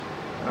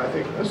And I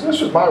think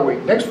this was my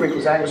week. Next week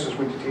was Angus's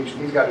week to teach,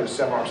 and he's got his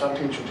seminar, so I'm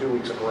teaching 2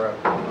 weeks in a row.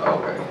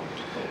 Okay.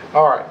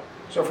 All right.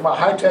 So for my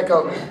high-tech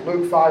of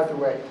Luke 5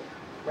 through 8.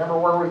 Remember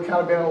where we've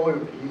kind of been in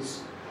Luke.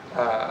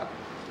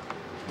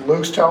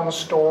 Luke's telling the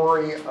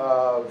story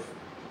of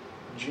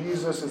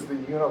Jesus as the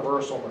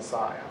universal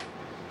Messiah.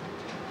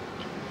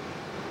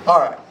 All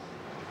right.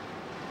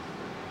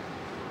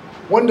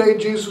 One day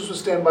Jesus was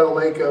standing by the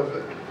lake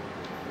of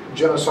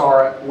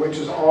Gennesaret, which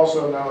is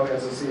also known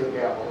as the Sea of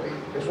Galilee.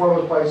 It's one of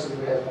those places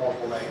that has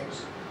multiple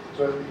names.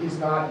 So he's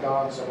not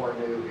gone somewhere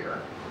new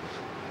here.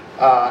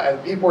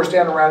 And people were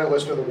standing around and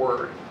listening to the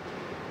word.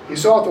 He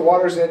saw at the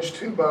water's edge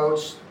 2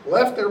 boats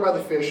left there by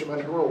the fishermen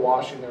who were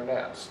washing their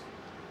nets.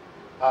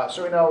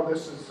 So we know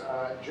this is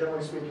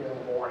generally speaking in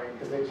the morning,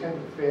 because they tend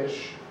to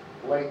fish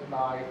late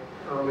night,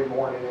 early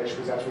morning-ish,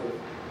 because that's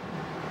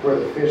where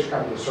the fish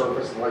come to the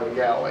surface in the Lake of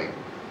Galilee.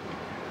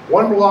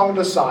 One belonged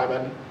to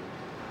Simon.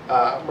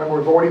 Remember,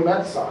 we've already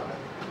met Simon,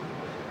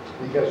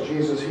 because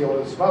Jesus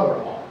healed his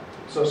mother-in-law.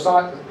 So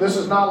Simon, this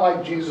is not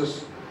like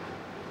Jesus.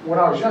 When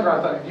I was younger,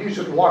 I thought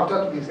Jesus just walked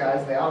up to these guys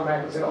and they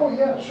automatically said, "Oh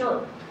yeah,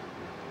 sure."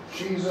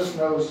 Jesus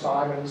knows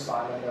Simon,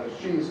 Simon knows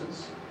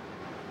Jesus.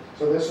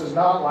 So this is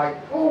not like,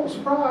 "Oh,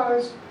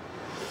 surprise."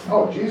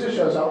 Oh, Jesus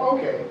shows up.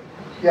 Okay.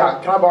 Yeah,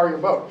 can I borrow your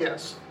boat?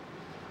 Yes.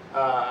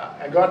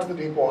 And go out to the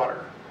deep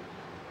water.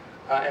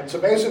 And so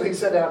basically he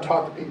sat down and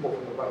taught the people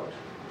from the boat.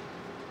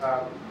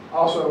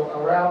 Also,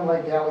 around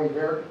Lake Galilee,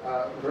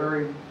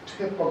 very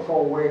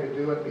typical way to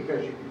do it,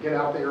 because you can get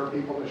out there and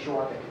people on the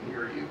shore and they can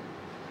hear you.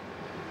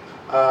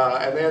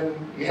 And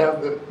then you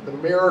have the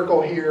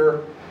miracle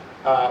here.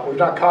 We've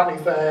not caught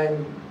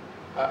anything.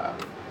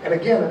 And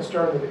again, it's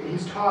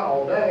he's taught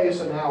all day,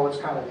 so now it's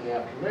kind of the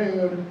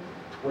afternoon,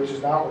 which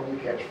is not when you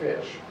catch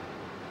fish.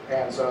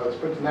 And so it's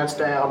put the nets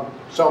down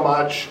so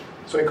much.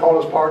 So he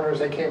called his partners,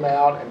 they came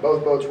out, and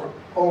both boats were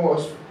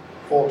almost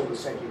full to the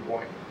sinking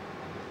point.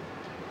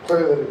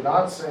 Clearly they did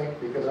not sink,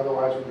 because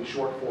otherwise we'd be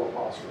short 4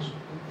 apostles.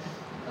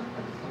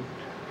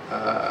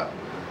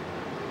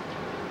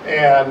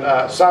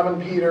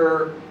 Simon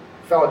Peter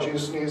fell at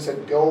Jesus' knees and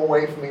said, "Go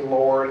away from me,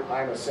 Lord,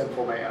 I am a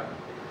sinful man."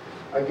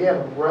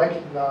 Again,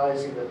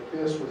 recognizing that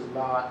this was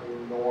not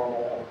a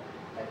normal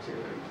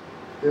activity.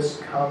 This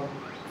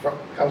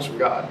comes from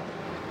God.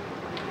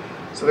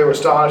 So they were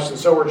astonished, and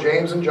so were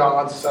James and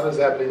John, son of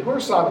Zebedee, who were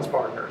Simon's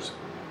partners.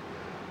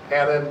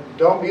 And then,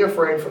 "Don't be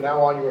afraid, from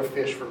now on you are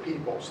fish for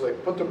people." So they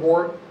put the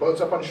boats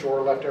up on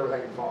shore, left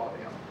everything, and followed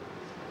him.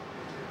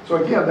 So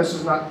again, this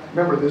is not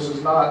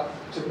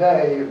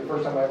today, the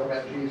first time I ever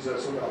met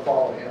Jesus, I'm going to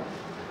follow him.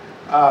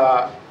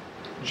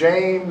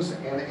 James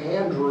and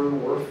Andrew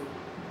were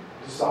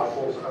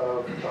disciples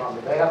of John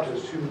the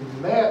Baptist, who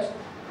met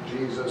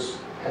Jesus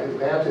at his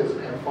baptism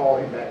and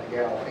followed him back to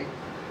Galilee.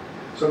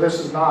 So this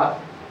is not,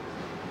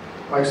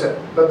 like I said,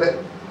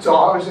 so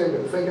obviously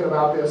they've been thinking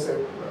about this,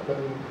 they've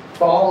been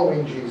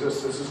following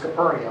Jesus. This is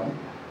Capernaum,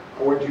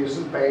 where Jesus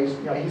is based.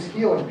 He's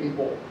healing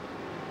people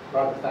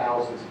by the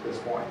thousands at this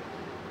point.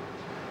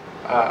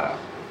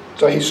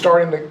 So he's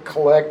starting to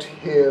collect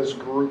his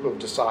group of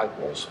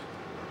disciples.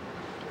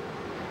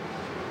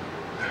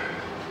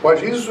 While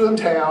Jesus was in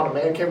town, a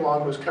man came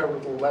along who was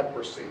covered with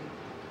leprosy.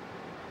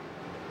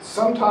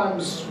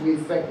 Sometimes we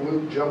think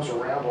Luke jumps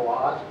around a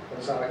lot.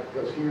 It's not like it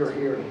goes here,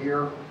 here, and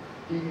here.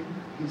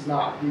 He's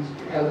not. He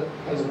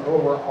has an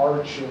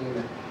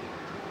overarching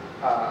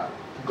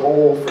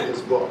goal for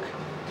his book.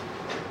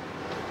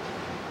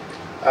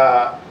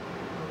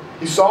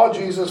 He saw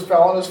Jesus,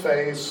 fell on his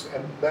face,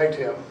 and begged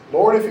him,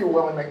 "Lord, if you're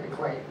willing, make me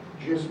clean."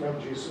 Jesus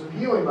is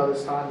healing by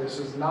this time. This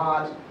is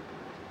not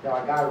a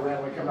guy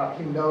randomly coming up.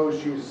 He knows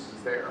Jesus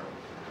is there.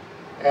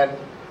 And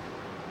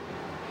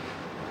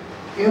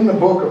in the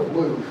book of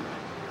Luke,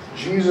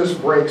 Jesus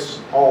breaks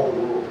all the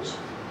rules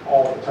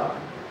all the time.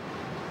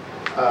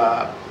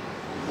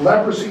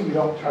 Leprosy, you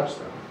don't touch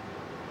them.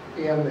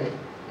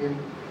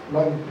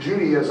 Among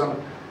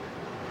Judaism,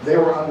 they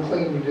were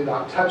unclean. You did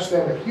not touch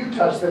them. If you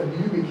touched them,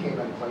 you became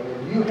unclean,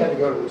 and you had to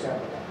go to the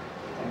temple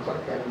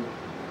and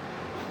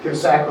give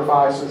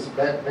sacrifices,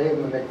 bathe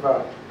in the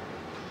mikvah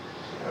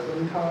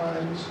 7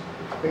 times.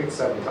 I think it's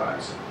 7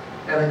 times.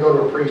 And then go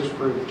to a priest to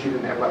prove that you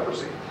didn't have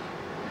leprosy.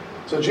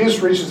 So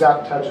Jesus reaches out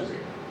and touches him.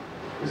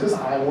 He says,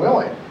 "I am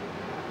willing.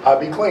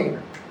 Be clean."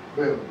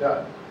 Boom,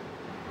 done.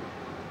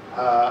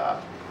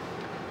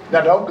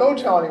 Now don't go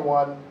tell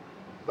anyone,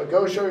 but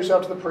go show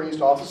yourself to the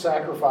priest, offer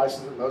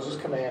sacrifices that Moses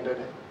commanded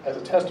as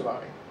a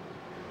testimony.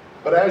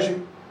 But as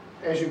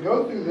you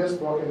go through this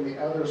book and the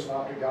other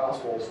synoptic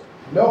gospels,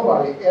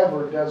 nobody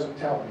ever doesn't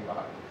tell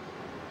anybody.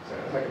 So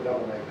it's like a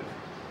double negative.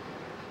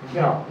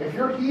 If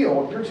you're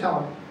healed, you're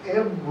telling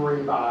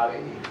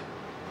everybody.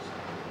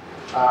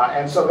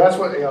 And so that's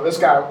what this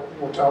guy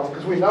will tell them,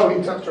 because we know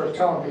he starts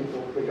telling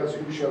people because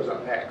who shows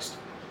up next.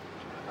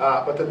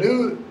 But the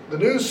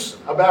news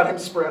about him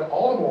spread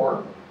all the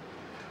more,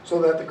 so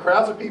that the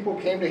crowds of people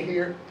came to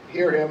hear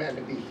him and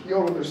to be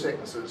healed of their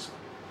sicknesses.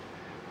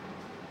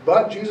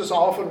 But Jesus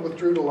often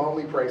withdrew to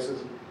lonely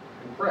places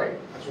and prayed.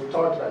 That's what we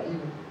talked about. He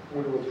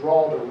would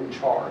withdraw to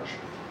recharge.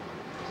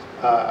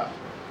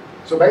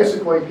 So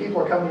basically,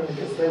 people are coming in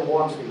because they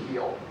want to be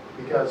healed,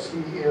 because he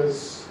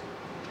is,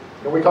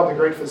 we call him the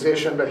great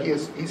physician, but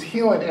he's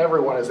healing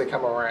everyone as they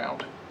come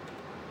around.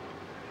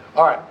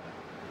 All right,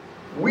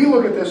 we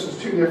look at this as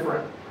two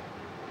different.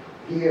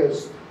 He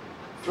is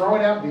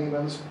throwing out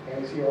demons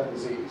and he's healing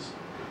disease.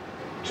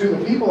 To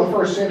the people of the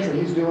first century,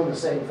 he's doing the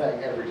same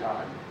thing every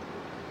time.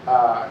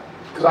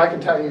 Because I can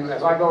tell you,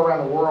 as I go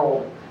around the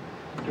world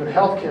doing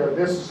healthcare,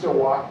 this is still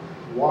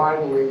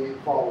widely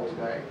followed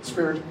today.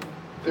 Spirit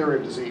theory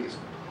of disease.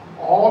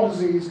 All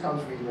disease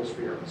comes from evil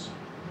spirits.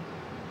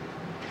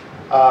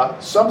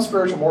 Some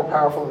spirits are more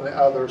powerful than the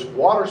others.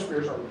 Water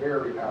spirits are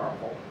very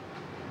powerful.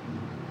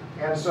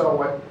 And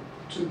so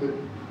to the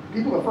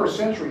people of the first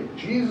century,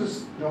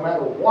 Jesus, no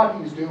matter what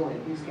he's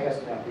doing, he's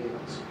casting out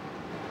demons.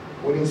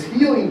 When he's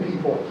healing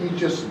people, he's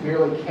just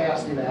merely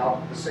casting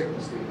out the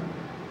sickness demon.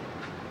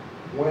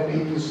 When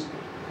he's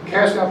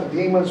casting out the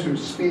demons who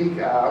speak,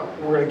 we're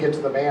going to get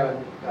to the man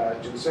in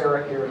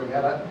Gennesaret here in a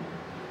minute.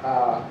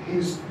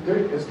 His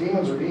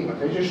demons are demons.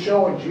 They're just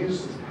showing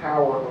Jesus'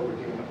 power over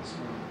demons.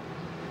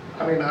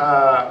 I mean,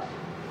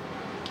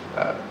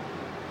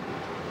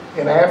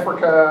 in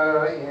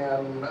Africa,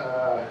 in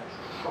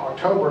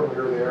October when we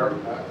were there,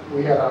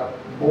 we had a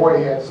boy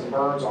who had some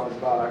burns on his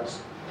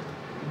buttocks.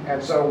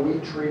 And so we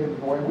treated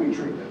the boy, we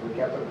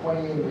kept it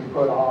clean, we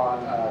put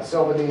on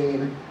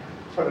Silvadine,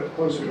 put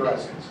occlusive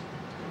dressings.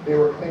 They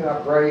were cleaned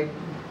up great.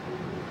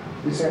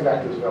 We sent him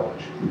back to his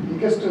village. He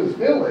gets to his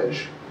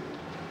village,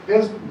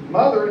 his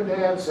mother and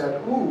dad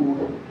said,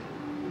 ooh,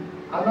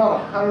 I'm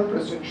not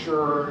 100%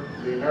 sure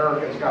the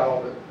Americans got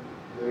all the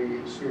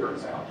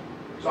spirits out.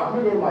 So I'm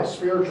going to go to my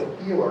spiritual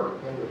healer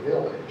in the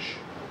village,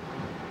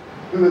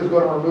 who is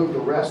going to remove the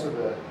rest of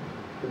the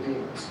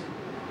demons.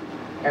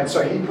 And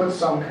so he put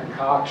some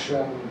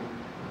concoction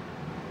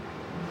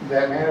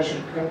that managed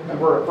to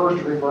convert a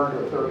first-degree burn to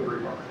a third-degree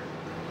burn.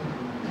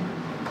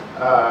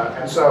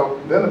 And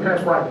so then the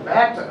parents brought him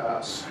back to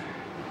us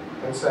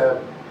and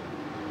said,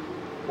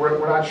 we're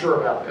not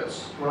sure about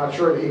this. We're not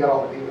sure that he got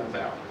all the demons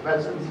out. And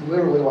that's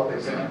literally what they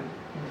said.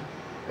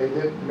 They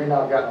may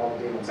not have gotten all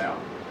the demons out.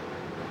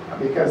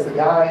 Because the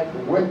guy,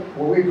 what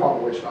we call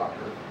the witch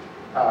doctor,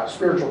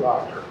 spiritual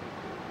doctor,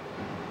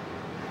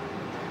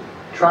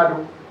 tried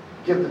to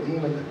get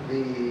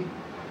the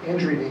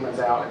injury demons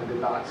out and did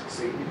not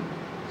succeed.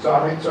 So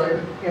I mean,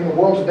 in the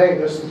world today,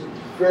 this is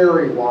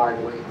very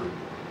widely.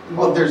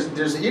 Well,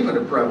 there's even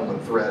a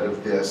prevalent thread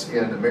of this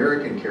in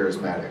American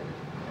charismatic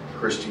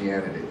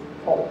Christianity.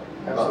 Oh,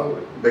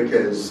 absolutely.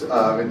 Because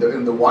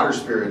in the water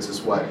spirits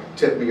is what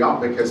tipped me off,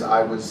 because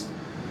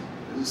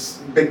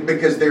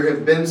because there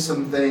have been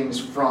some things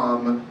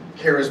from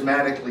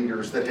charismatic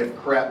leaders that have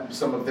crept,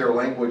 some of their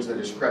language that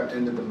has crept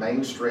into the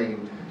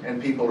mainstream,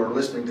 and people are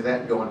listening to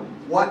that and going,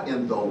 what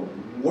in the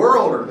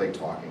world are they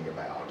talking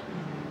about?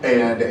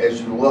 And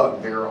as you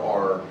look, there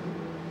are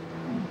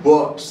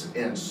books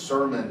and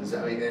sermons,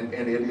 I mean, and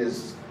it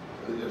is,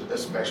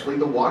 especially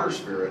the water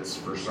spirits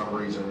for some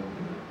reason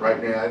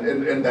right now,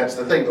 and that's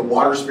the thing, the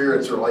water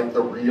spirits are like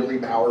the really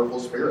powerful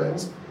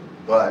spirits.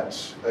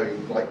 But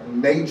like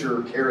major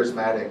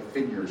charismatic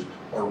figures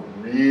are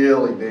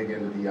really big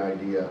into the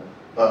idea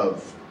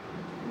of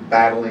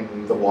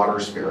battling the water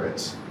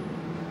spirits.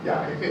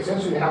 Yeah, it's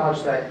interesting how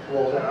much that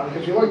rolls out.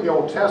 Because you look at the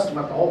Old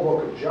Testament, the whole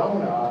book of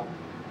Jonah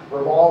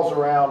revolves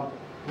around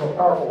the most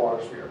powerful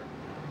water spirit.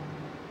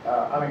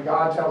 I mean,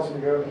 God tells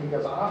him to go, and he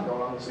goes, I'm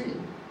going on the sea.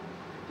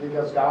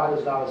 Because God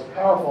is not as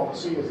powerful on the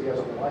sea as he is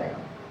on the land.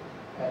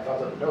 And God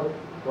said, nope,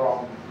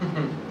 wrong.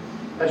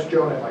 That's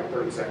Jonah in like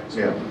 30 seconds.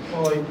 Yeah.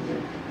 Well, like,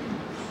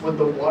 with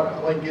the water,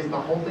 like, is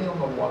the whole thing on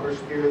the water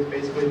spirits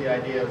basically the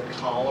idea of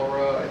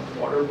cholera and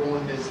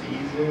waterborne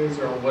diseases,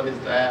 or what is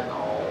that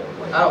all?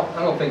 Like,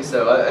 I don't think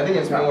so. I think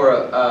it's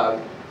more,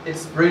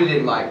 it's rooted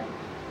in like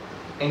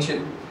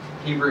ancient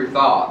Hebrew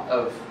thought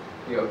of,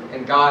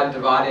 and God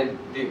divided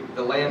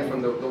the land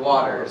from the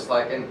waters.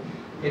 Like, and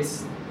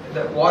it's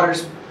that water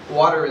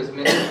is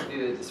meant to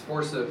be this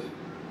force of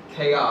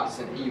chaos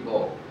and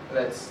evil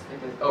that's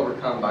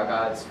overcome by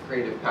God's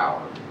creative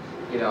power,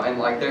 and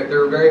like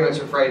they're very much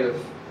afraid of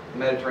the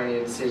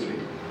Mediterranean Sea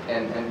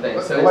and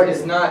things. So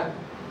it's not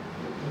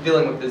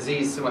dealing with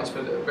disease so much,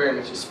 but very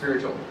much a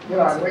spiritual.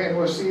 And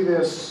we'll see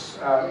this.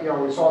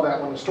 We saw that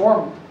when the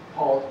storm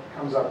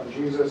comes up and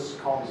Jesus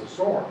calms the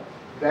storm.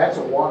 That's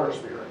a water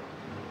spirit.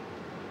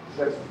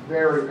 That's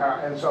very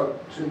powerful. And so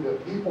to the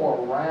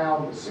people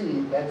around the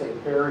sea, that's a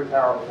very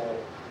powerful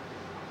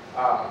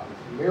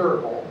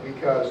miracle,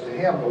 because to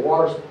them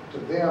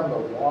the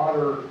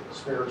water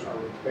spirits are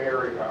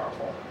very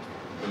powerful.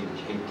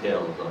 He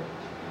tells them,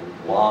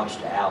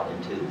 launched out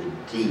into the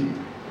deep.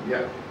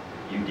 Yeah.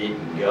 You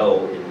didn't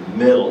go in the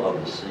middle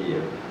of the Sea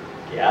of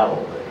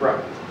Galilee.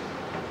 Right.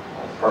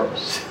 On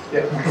purpose.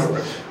 Yeah.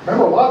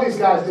 Remember, a lot of these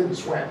guys didn't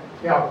swim.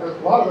 A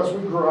lot of us,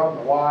 we grew up in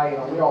Hawaii,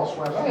 we all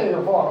swim. Hey,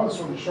 I'm going to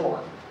swim to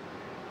shore.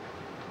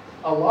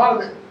 A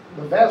lot of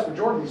the vast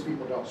majority of these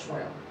people don't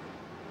swim.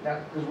 Now,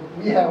 because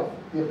we have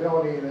the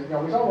ability, we say,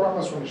 I'm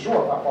going to swim to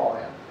shore if I fall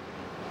in.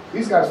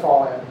 These guys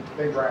fall in,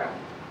 they drown.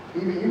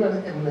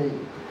 Even in the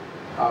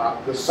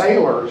The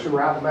sailors who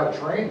were out in the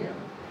Mediterranean,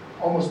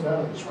 almost none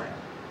of them swam.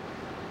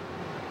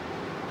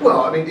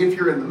 Well, I mean, if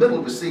you're in the middle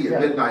of the sea Yeah.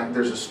 at midnight and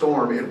there's a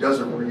storm, it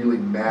doesn't really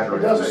matter.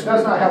 It does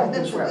not help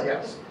them swim,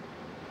 yes.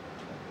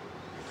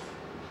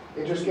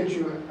 It just gets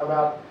you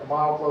about a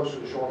mile closer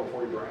to shore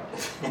before you drown.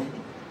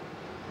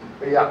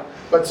 But yeah,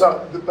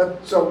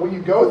 so when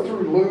you go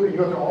through Luke and you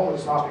go through all the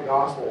Synoptic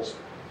Gospels,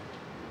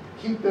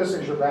 keep this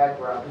as your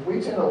background. Because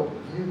we tend to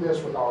view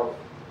this with our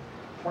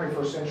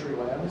 21st century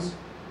lens,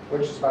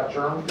 which is about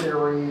germ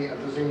theory and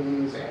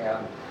disease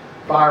and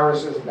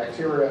viruses and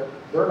bacteria.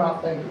 They're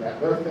not thinking that.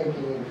 They're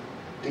thinking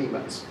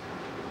demons.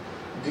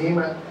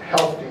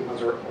 Health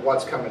demons are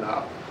what's coming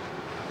up.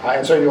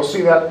 And so you'll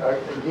see that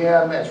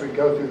again as we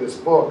go through this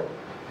book.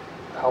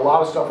 A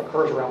lot of stuff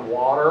occurs around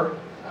water,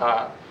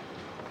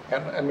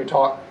 and he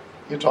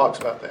talks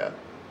about that.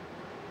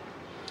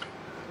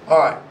 All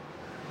right.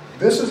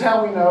 This is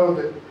how we know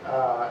that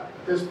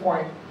at this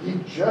point he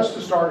just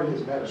started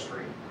his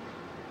ministry,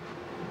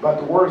 but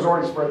the word has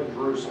already spread to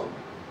Jerusalem.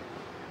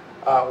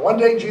 One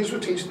day Jesus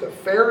would teach. The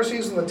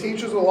Pharisees and the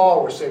teachers of the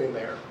law were sitting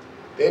there.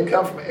 They had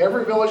come from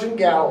every village in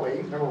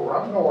Galilee. Remember, we're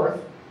up north,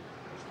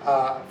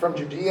 from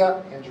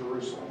Judea and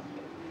Jerusalem.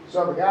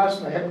 So the guys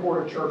from the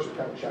headquarters church had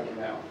come to check him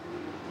out.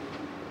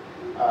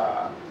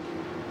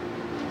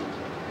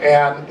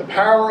 And the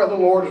power of the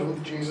Lord was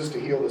with Jesus to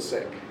heal the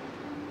sick.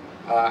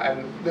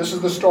 And this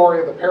is the story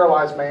of the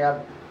paralyzed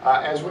man.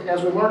 As we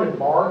learned in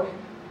Mark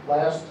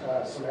last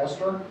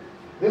semester,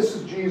 this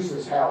is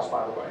Jesus' house,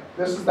 by the way.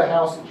 This is the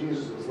house that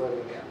Jesus is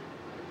living in.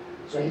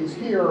 So he's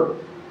here,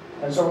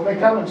 and so when they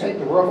come and take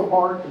the roof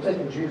apart, they're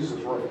taking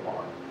Jesus' roof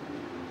apart.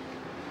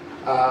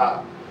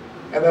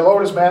 And they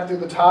lowered his mat through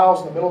the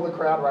tiles in the middle of the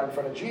crowd right in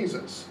front of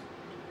Jesus.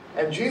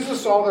 And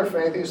Jesus saw their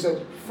faith. He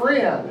said,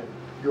 "Friend,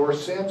 your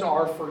sins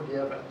are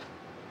forgiven."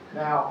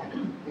 Now,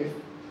 if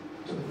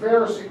to the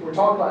Pharisee, we're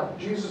talking about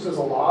Jesus does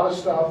a lot of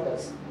stuff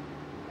that's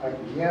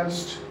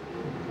against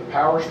the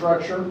power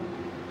structure.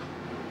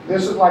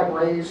 This is like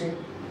raising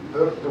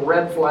the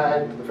red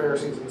flag to the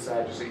Pharisees and the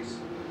Sadducees.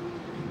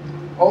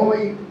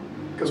 Only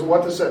because of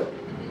what this said.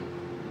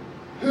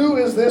 Who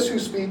is this who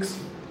speaks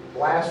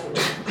blasphemy?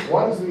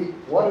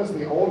 What is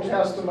the Old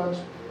Testament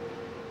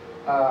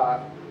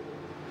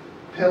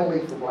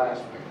penalty for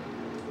blasphemy?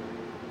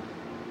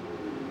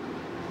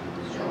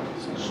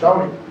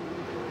 Stoning.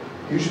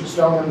 You should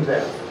stone him to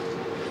death.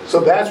 So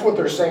that's what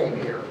they're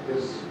saying here,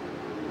 is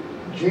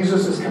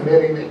Jesus is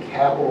committing a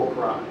capital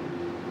crime.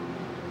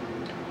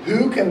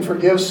 Who can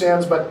forgive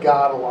sins but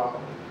God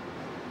alone?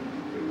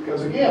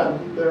 Because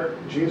again,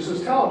 Jesus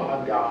is telling them,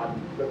 I'm God,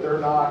 but they're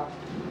not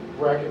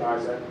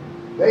recognizing that.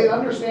 They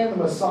understand the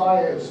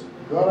Messiah is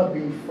going to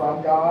be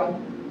from God,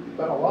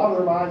 but a lot of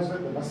their minds, the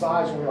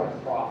Messiah is going to be like a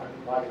prophet,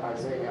 like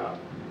Isaiah,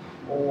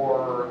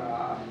 or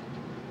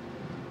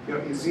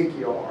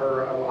Ezekiel,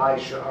 or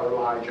Elisha, or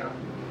Elijah.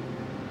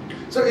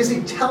 So is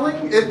he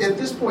telling, at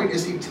this point,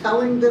 is he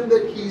telling them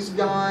that he's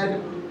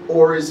God,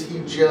 or is he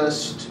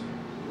just,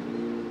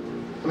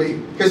 I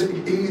mean, because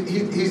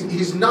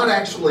he's not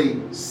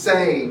actually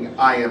saying,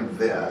 I am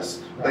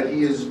this, but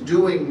he is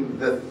doing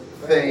the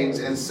things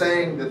and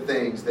saying the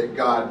things that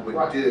God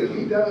would do.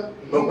 He does.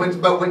 But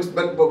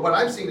what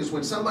I've seen is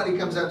when somebody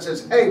comes out and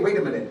says, hey, wait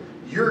a minute,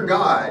 you're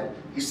God,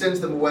 he sends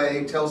them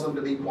away, tells them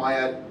to be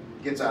quiet,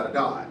 gets out of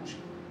Dodge.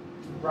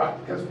 Right,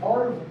 because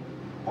part of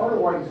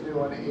what he's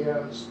doing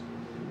is,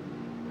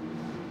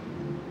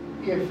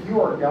 if you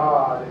are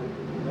God,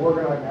 we're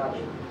going to announce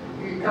it.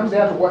 It comes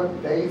down to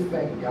what they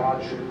think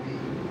God should be,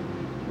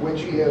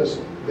 which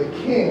is the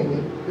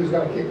king who's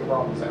going to kick the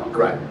Romans out.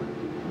 Correct.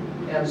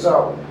 And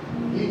so,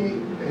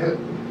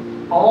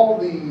 all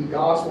the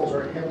Gospels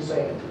are him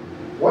saying,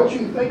 what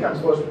you think I'm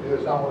supposed to do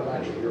is not what I'm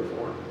actually here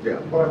for. Yeah.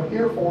 What I'm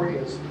here for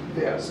is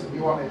this, and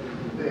you want me to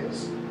do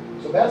this.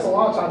 So that's a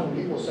lot of times when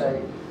people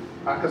say,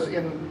 because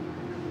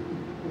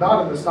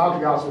not in the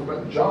Synoptic Gospels, but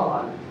in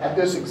John, at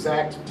this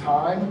exact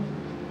time,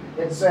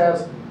 it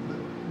says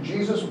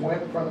Jesus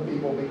went from the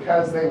people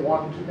because they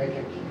wanted to make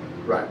him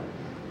king. Right.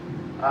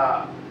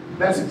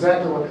 That's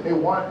exactly what they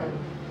wanted.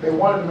 They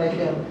wanted to make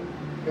him,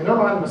 in their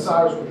mind, the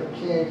Messiah was become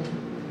king.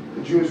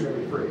 The Jews are going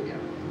to be free again.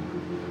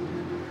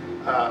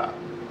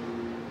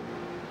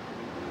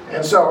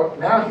 And so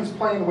now he's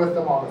playing with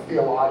them on a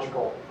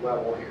theological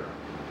level here.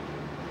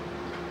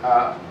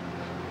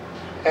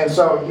 And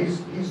so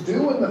he's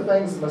doing the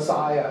things the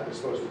Messiah is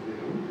supposed to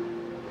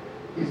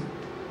do.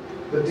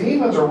 The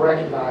demons are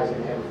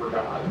recognizing him for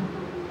God.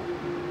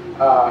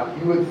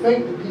 You would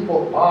think the people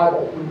of the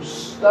Bible who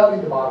study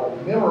the Bible,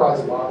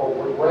 memorize the Bible,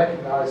 would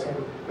recognize him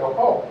and go,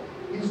 oh,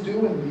 he's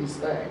doing these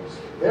things.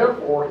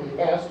 Therefore, he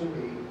has to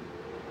be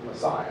the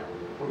Messiah,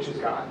 which is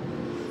God.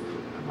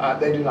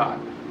 They do not.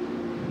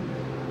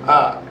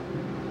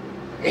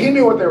 He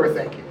knew what they were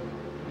thinking.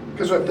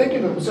 Because they're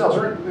thinking to themselves,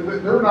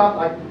 they're not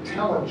like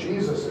telling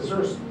Jesus,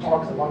 they're just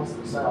talking amongst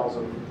themselves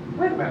of,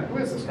 wait a minute, who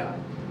is this guy?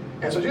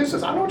 And so Jesus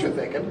says, I know what you're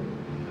thinking.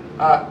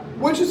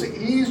 Which is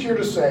easier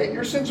to say,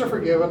 your sins are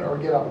forgiven, or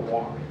get up and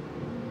walk?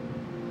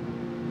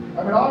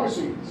 I mean,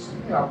 obviously,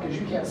 because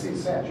you can't see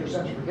sins, your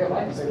sins are forgiven.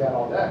 I can say that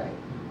all day.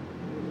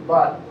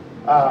 But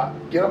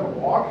get up and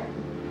walk.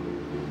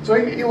 So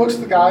he looks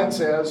at the guy and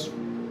says,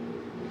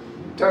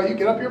 tell you,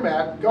 get up your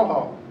mat, go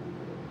home.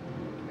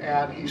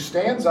 And he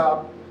stands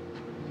up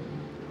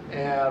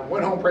and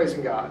went home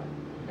praising God.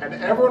 And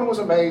everyone was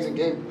amazed and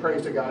gave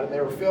praise to God, and they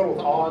were filled with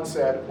awe and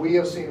said, we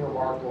have seen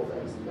remarkable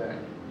things today.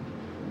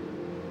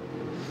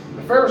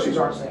 The Pharisees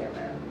aren't saying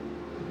that.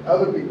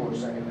 Other people are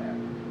saying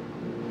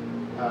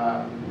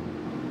that.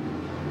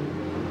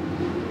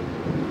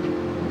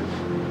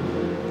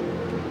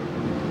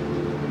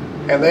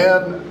 And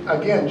then,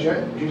 again,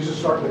 Jesus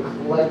started to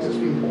collect his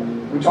people.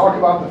 We talk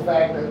about the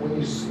fact that when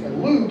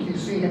in Luke, you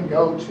see him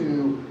go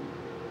to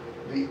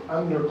the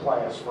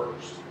underclass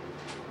first.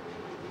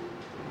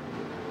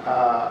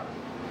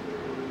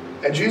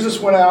 And Jesus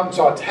went out and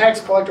saw a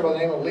tax collector by the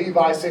name of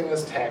Levi sitting in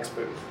his tax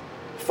booth.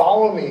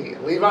 Follow me.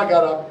 And Levi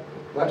got up,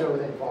 left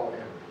everything, and followed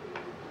him.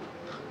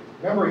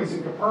 Remember, he's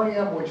in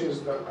Capernaum, which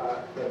is the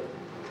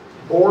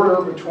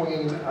border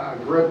between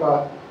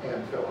Agrippa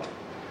and Philip.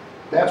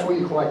 That's where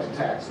you collected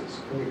taxes.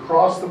 When you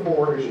cross the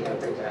borders, you had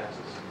to pay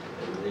taxes.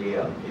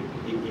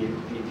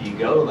 If you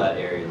go to that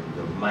area,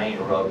 the main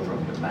road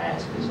from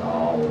Damascus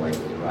all the way to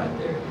right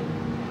there,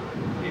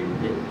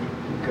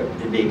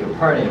 it'd be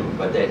Capernaum,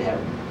 but they'd have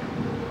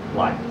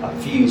like a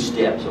few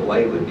steps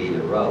away would be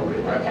the road,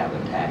 and they'd have a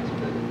tax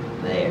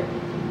booth there.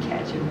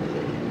 Catch him with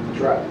it. That's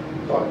right.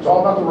 So it's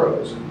all about the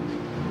roads.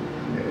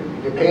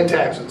 You're paying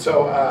taxes.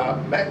 So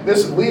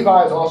this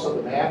Levi is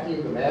also the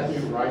Matthew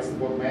who writes the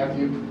book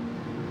Matthew.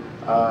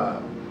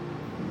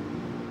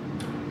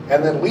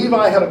 And then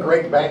Levi had a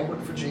great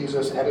banquet for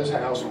Jesus at his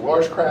house. A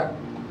large crowd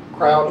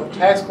of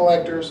tax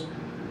collectors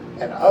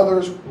and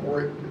others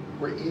were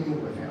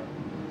eating with him.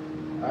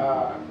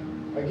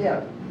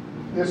 Again,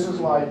 this is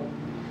like,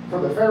 for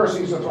the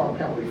Pharisees, that's on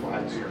penalty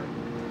flags here.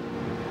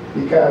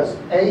 Because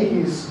A,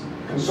 he's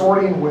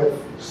consorting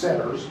with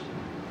sinners.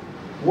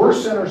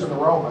 Worse sinners than the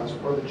Romans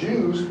were the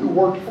Jews who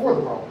worked for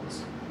the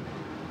Romans.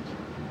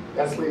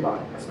 That's Levi,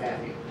 that's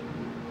Matthew.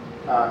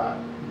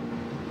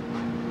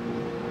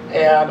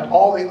 And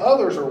all the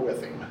others are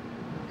with him.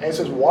 And he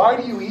says, why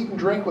do you eat and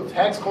drink with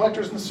tax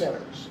collectors and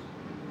sinners?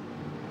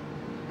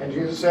 And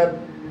Jesus said,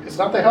 it's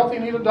not the healthy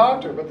who need a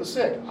doctor, but the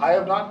sick. I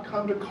have not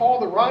come to call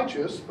the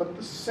righteous, but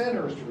the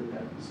sinners to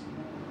repentance.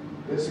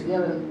 This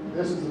again,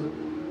 this is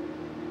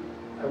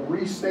a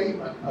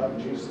restatement of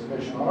Jesus'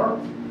 mission on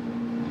earth.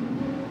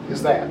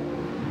 Is that,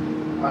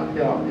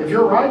 if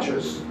you're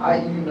righteous,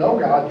 you know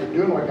God, you're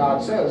doing what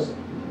God says,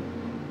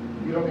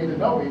 you don't need to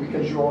know me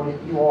because you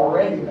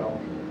already know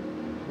me.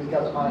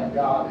 Because I am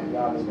God and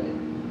God is me.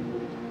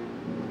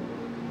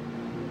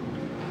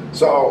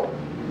 So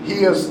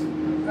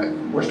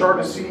we're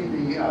starting to see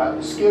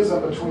the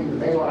schism between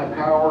the mainline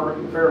power,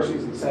 the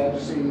Pharisees and the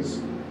Sadducees,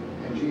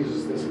 and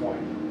Jesus at this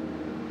point.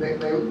 They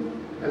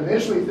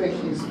initially think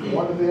he's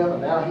one of them,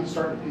 and now he's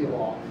starting to peel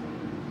off.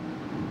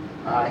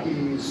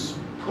 He's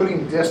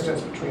putting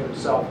distance between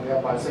himself and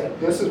them by saying,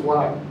 this is what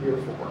I'm here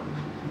for.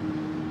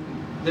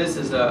 This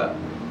is a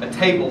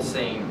table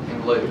scene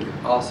in Luke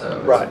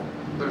also. Right.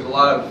 There's a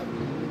lot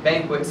of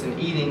banquets and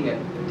eating at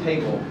the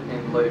table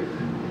in Luke.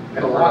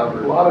 And a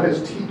lot of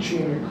his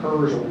teaching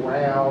occurs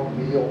around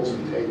meals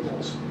and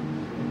tables.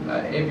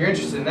 If you're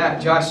interested in that,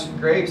 Josh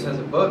Graves has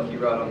a book he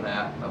wrote on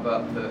that,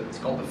 it's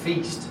called The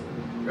Feast.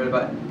 He wrote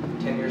about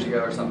 10 years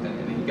ago or something,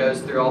 and he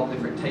goes through all the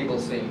different table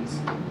scenes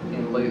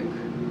in Luke.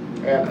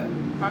 And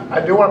I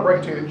do want to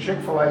bring to you,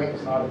 Chick-fil-A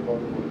is not in the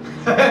book of Luke.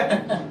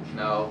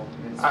 No.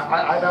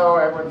 I know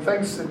everyone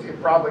thinks that it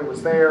probably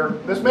was there.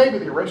 This may be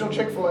the original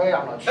Chick-fil-A,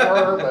 I'm not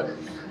sure, but...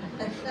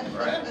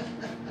 Right.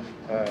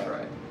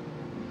 Right.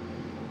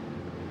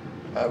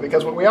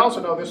 Because we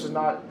also know this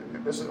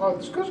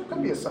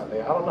could be a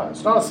Sunday. I don't know.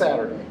 It's not a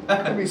Saturday.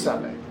 It could be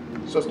Sunday.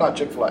 So it's not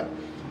Chick-fil-A.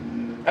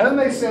 And then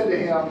they said to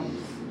him,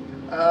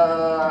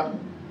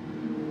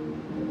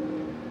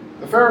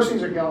 the Pharisees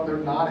they're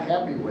not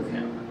happy with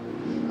him.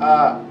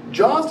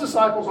 John's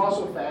disciples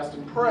also fast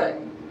and pray.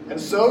 And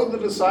so the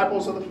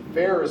disciples of the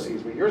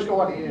Pharisees. But yours go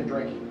on eating and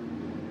drinking.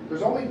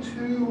 There's only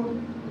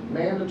 2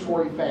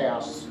 mandatory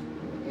fasts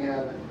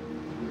in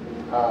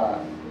the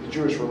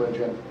Jewish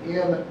religion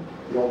in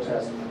the Old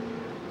Testament.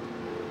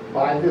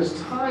 By this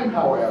time,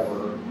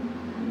 however,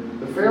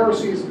 the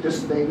Pharisees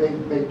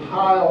they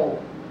pile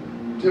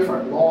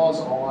different laws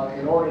on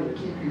in order to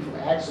keep you from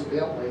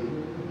accidentally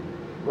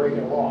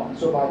breaking law.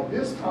 So by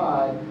this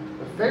time,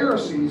 the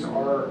Pharisees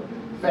are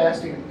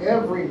fasting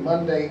every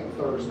Monday and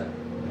Thursday,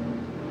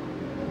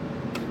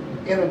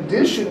 in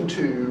addition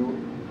to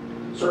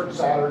certain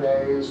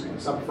Saturdays and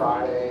some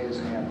Fridays,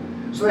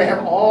 and so they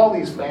have all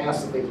these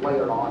fasts that they've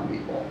layered on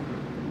people,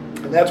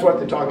 and that's what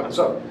they talk about.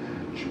 So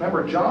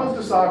remember, John's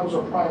disciples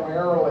are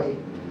primarily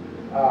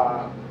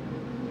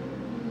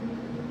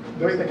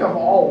they come from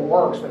all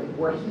works, but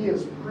where he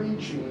is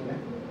preaching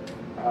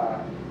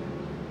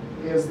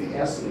is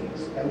the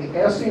Essenes, and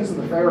the Essenes and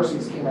the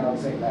Pharisees came out of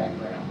the same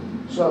background.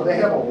 So they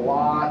have a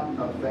lot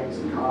of things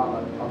in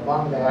common.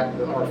 Among that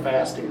are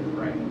fasting and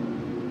praying.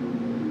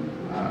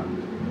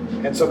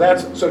 And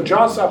so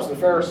John stops the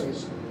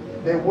Pharisees.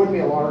 There wouldn't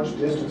be a large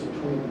distance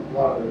between a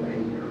lot of their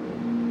behavior.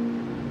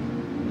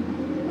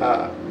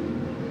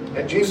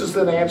 And Jesus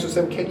then answers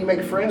them, can you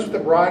make friends with the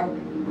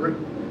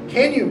bridegroom?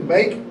 Can you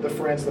make the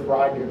friends of the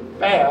bridegroom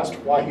fast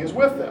while he is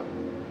with them?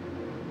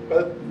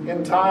 But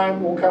in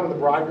time will come when the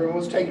bridegroom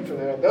was taken from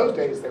them. In those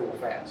days they will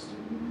fast.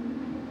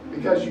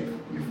 Because you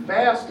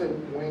fasted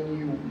when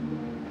you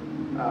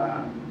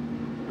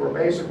were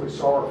basically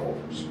sorrowful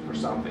for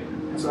something.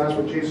 And so that's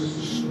what Jesus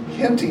is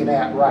hinting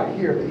at right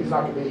here, that he's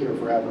not going to be here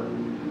forever.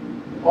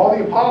 All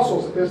the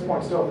apostles at this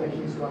point still think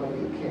he's going to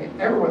be king.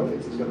 Everyone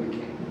thinks he's going to be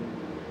king.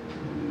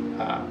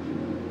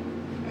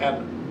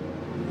 And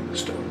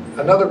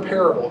another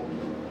parable.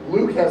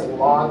 Luke has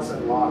lots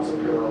and lots of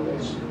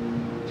parables.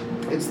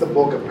 It's the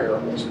book of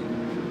parables.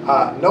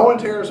 No one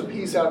tears a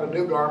piece out of a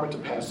new garment to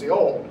patch the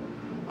old.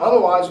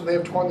 Otherwise, when they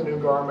have torn the new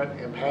garment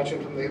and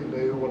patching from the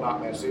new will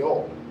not match the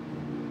old.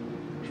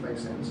 Which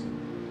makes sense.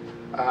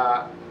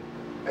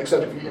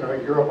 Except if you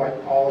grew up like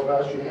all of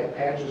us, you had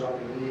patches on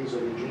your knees or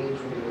your jeans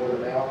when you wore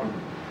them out.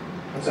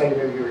 That's how you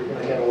knew you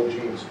had old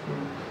jeans.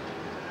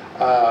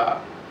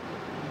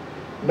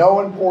 No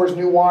one pours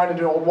new wine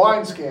into old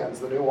wineskins.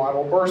 The new wine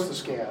will burst the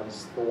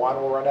skins. The wine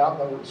will run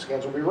out and the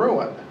skins will be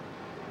ruined.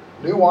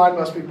 New wine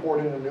must be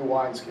poured into new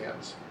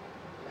wineskins.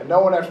 And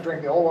no one after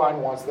drinking the old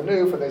wine wants the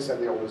new, for they said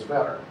the old is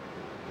better.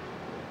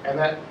 And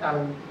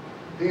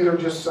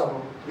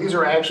these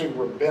are actually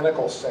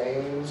rabbinical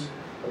sayings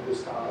of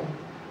this time.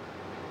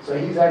 So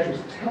he's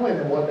actually telling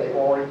them what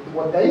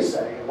they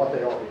say and what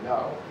they already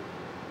know.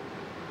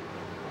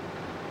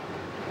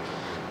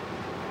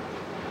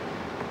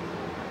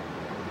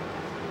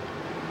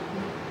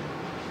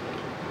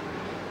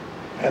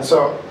 And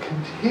so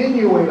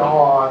continuing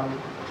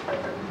on,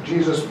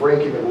 Jesus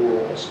breaking the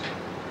rules.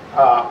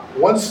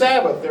 One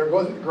Sabbath, they were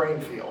going through the grain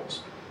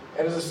fields,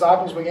 and his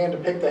disciples began to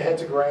pick the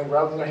heads of grain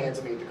rather than their hands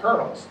and eat the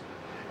kernels.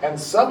 And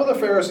some of the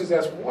Pharisees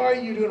asked, why are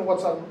you doing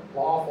what's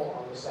unlawful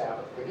on the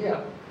Sabbath?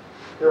 Again,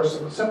 there are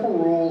some simple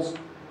rules.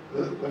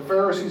 The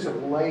Pharisees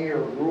have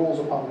layered rules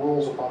upon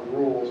rules upon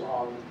rules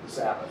on the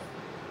Sabbath.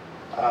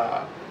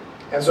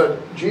 And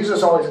so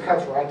Jesus always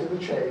cuts right to the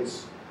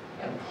chase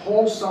and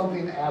pulls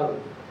something out of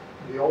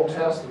the Old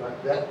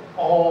Testament that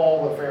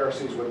all the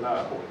Pharisees would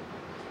know.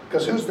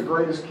 Because who's the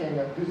greatest king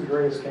of the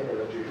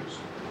Jews?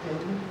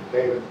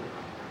 David.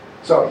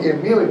 So he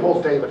immediately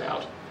pulls David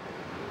out.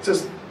 It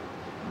says,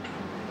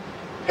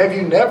 have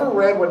you never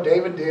read what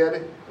David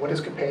did when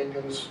his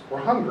companions were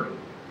hungry?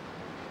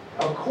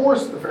 Of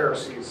course the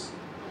Pharisees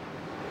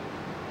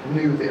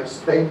knew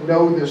this. They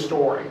know this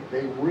story.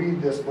 They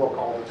read this book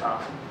all the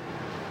time.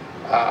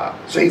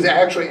 So he's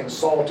actually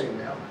insulting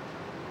them.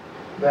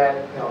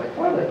 That,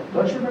 wait a minute,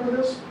 don't you remember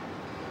this?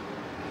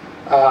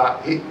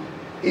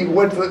 He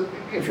went to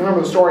if you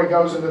remember the story, he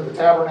goes into the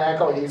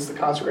tabernacle, he eats the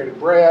consecrated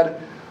bread,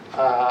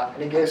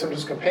 and he gave some to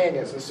his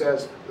companions and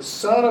says, the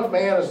Son of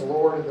Man is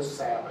Lord of the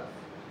Sabbath.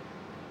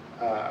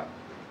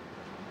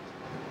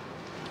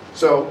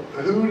 So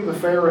who in the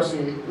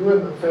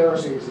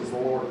Pharisees is the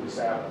Lord of the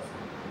Sabbath?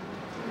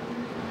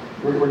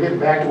 We're getting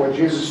back to what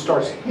Jesus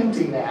starts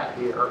hinting at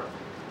here,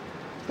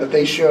 that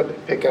they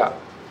should pick up.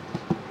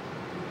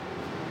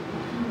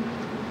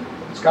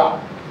 It's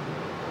God.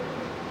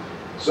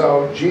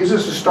 So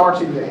Jesus is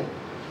starting to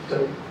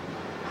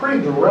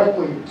pretty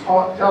directly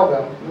tell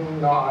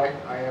them, no, I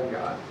am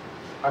God.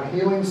 I'm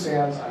healing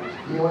sins. I'm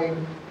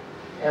healing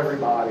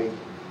everybody.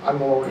 I'm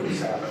the Lord of the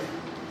Sabbath.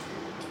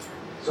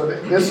 So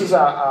this is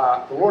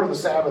the Lord of the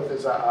Sabbath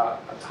is a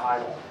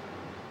title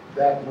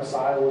that the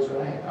Messiah was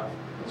going to have.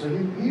 So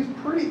he's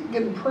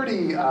getting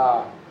pretty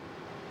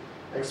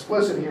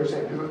explicit here,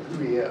 saying who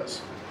he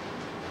is.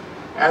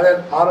 And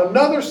then on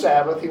another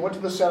Sabbath, he went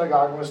to the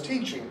synagogue and was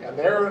teaching, and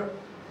there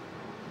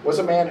was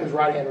a man whose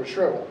right hand was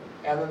shriveled.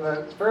 And then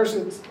the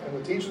Pharisees and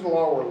the teachers of the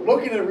law were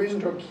looking at a reason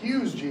to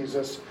accuse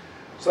Jesus,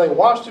 so they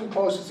watched him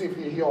close to see if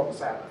he could heal on the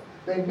Sabbath.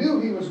 They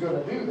knew he was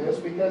going to do this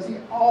because he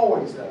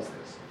always does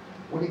this.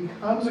 When he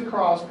comes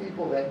across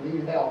people that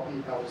need help,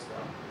 he helps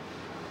them.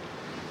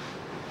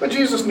 But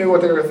Jesus knew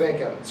what they were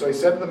thinking, so he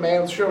said to the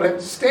man with the shriveled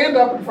head, stand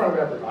up in front of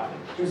everybody.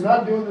 He's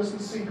not doing this in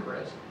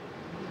secret.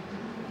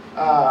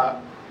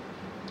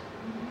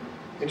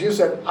 And Jesus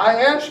said,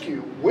 I ask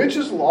you, which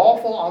is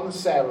lawful on the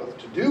Sabbath,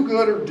 to do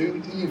good or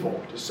do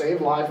evil, to save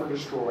life or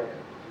destroy it?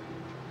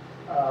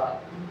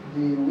 The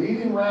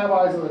leading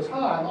rabbis of the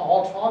time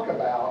all talk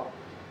about,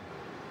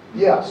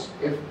 yes,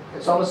 if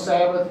it's on the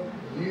Sabbath,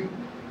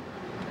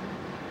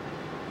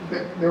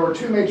 there were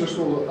two major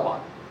schools of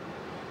thought.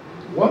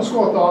 One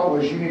school of thought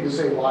was you need to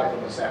save life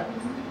on the Sabbath.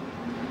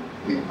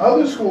 The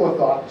other school of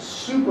thought,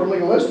 super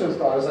legalistic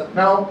thought, is that,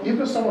 no,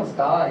 even if someone's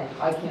dying,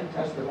 I can't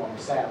touch them on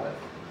the Sabbath,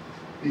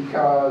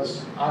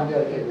 because I'm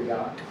dedicated to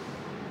God.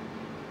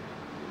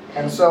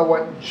 And so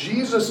what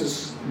Jesus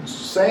is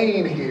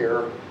saying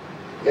here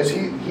is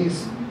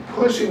he's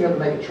pushing them to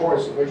make a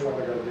choice of which one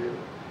they're going to do.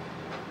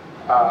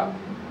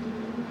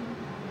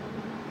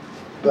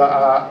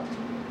 The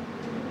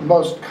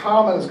most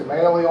common is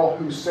Gamaliel,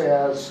 who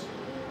says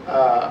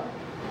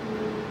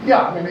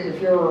Yeah, I mean,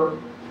 if you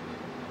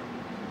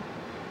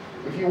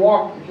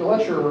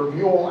let your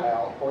mule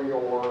out or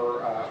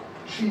your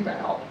sheep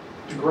out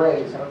to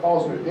graze and it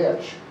falls into a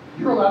ditch,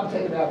 you're allowed to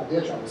take it out of the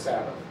ditch on the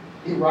Sabbath.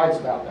 He writes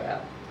about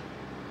that.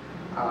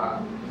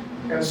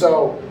 And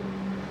so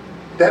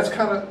that's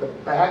kind of the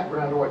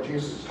background of what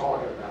Jesus is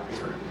talking about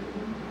here.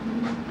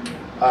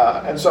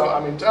 And so, I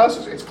mean, to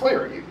us, it's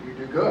clear, you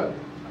do good.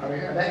 I mean,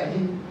 and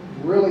he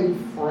really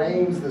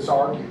frames this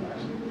argument.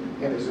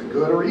 And is it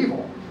good or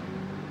evil?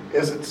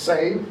 Is it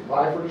save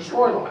life or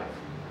destroy life?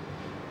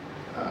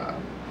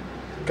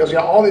 Because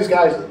all these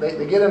guys,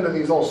 they get into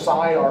these little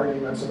side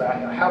arguments about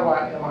am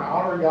I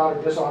honoring God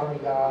or dishonoring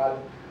God?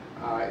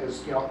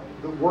 Is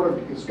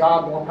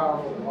God more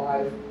powerful than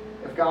life?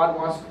 If God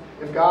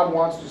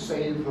wants to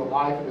save the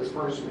life of this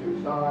person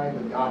who's dying,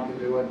 then God can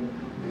do it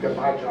because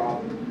my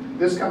job.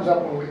 This comes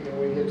up when we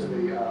get to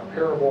the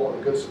parable of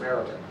the Good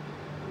Samaritan.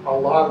 A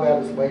lot of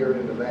that is layered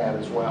into that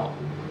as well.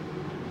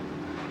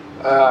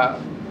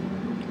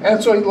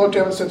 And so he looked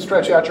at him and said,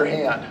 "Stretch out your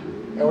hand."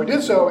 And when he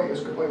did so, he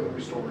was completely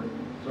restored.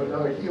 So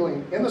another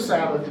healing in the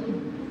Sabbath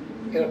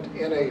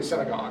in a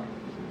synagogue.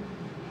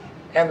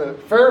 And the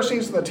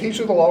Pharisees and the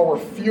teachers of the law were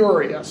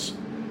furious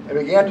and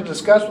began to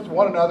discuss with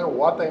one another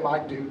what they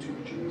might do to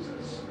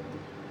Jesus.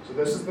 So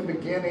this is the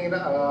beginning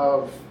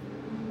of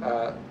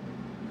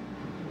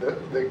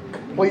the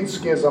complete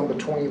schism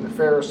between the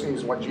Pharisees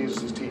and what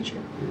Jesus is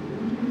teaching.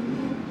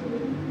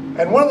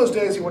 And one of those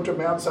days he went to a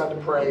mountainside to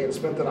pray and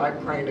spent the night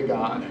praying to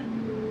God.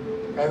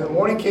 And the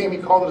morning came, he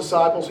called the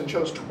disciples and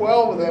chose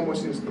 12 of them, which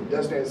is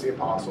designated as the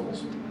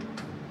apostles.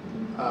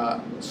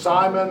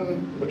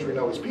 Simon, which we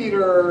know as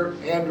Peter,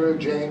 Andrew,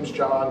 James,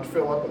 John,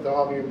 Philip,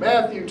 Bartholomew,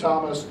 Matthew,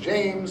 Thomas,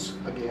 James,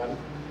 again,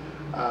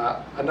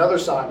 another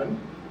Simon,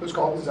 who's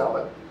called the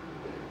Zealot,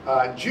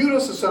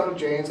 Judas, the son of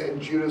James,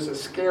 and Judas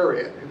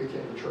Iscariot, who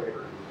became a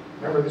traitor.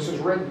 Remember, this is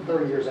written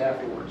 30 years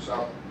afterwards,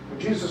 so when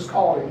Jesus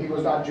called him, he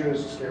was not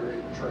Judas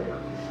Iscariot, the traitor.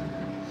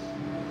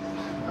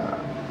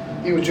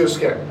 He was just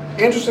scared.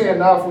 Interesting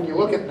enough, when you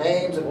look at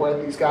names and what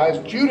these guys,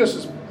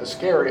 Judas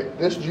Iscariot,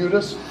 this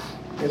Judas,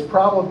 is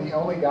probably the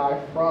only guy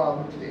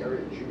from the area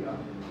of Judah.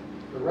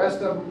 The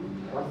rest of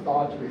them are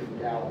thought to be from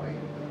Galilee.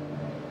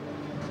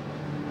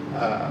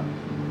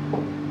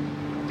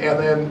 And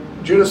then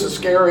Judas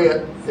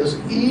Iscariot is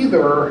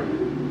either,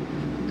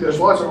 there's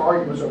lots of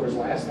arguments over his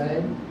last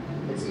name,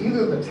 it's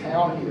either the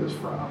town he is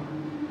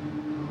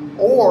from,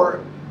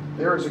 or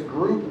there is a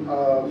group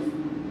of,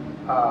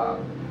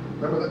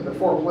 remember the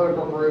four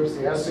political groups,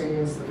 the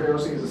Essenes, the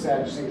Pharisees, the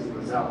Sadducees, and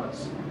the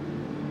Zealots.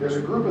 There's a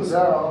group of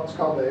Zealots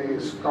called the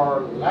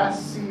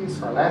Scarlassi,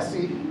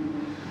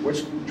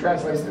 which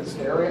translates to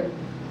Iscariot,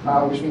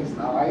 which means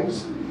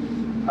knives.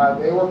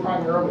 They were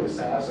primarily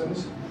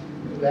assassins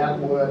that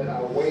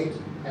would wait,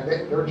 and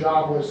their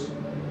job was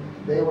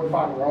they would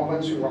find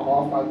Romans who were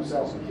off by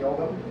themselves and kill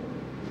them.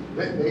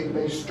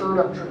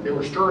 They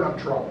were stirring up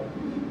trouble.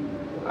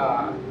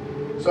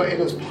 So it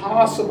is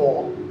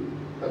possible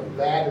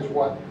that is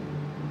what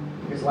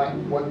is like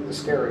what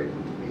Iscariot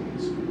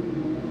means.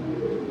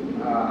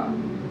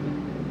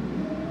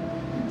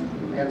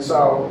 And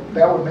so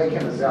that would make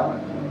him a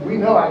zealot. We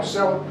know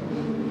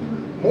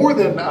more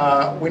than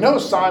we know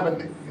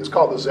Simon is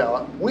called the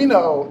Zealot. We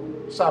know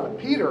Simon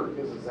Peter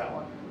is a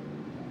zealot.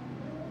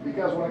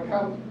 Because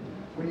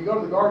when you go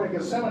to the Garden of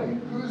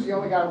Gethsemane, who's the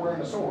only guy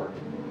wearing a sword?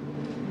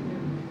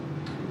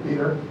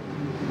 Peter.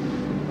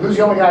 Who's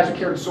the only guys who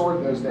carried a sword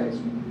in those days?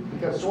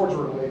 Because swords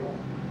were illegal.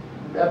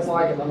 That's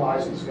like an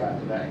unlicensed guy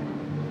today.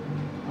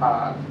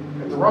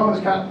 If the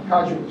Romans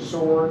caught you with a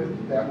sword,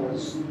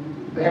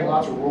 they had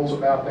lots of rules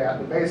about that,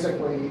 but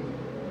basically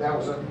that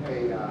was a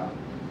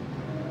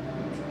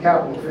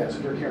capital offense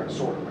if you're carrying a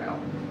sword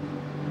around.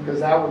 Because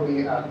that would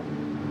be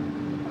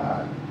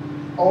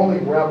only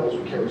rebels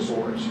would carry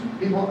swords.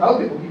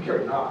 Other people, you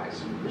carry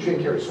knives, but you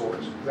didn't carry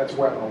swords. That's a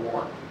weapon of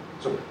war.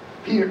 So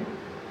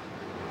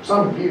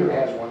Simon Peter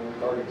has one in the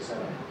Garden of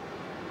Gethsemane.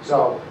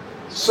 So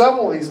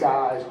several of these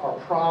guys are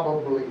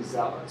probably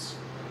zealots.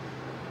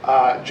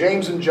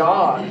 James and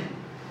John,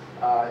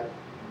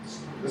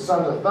 the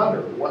sons of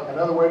thunder.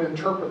 Another way to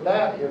interpret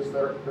that is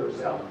they're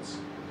zealots.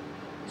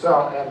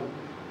 So, and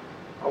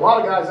a lot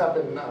of guys up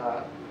in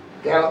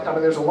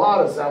there's a lot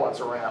of zealots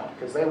around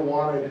because they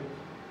wanted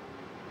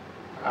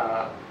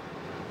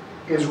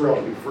Israel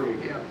to be free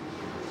again.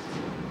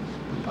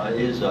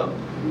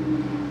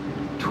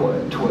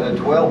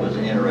 12 is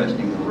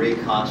interesting,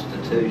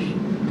 reconstituting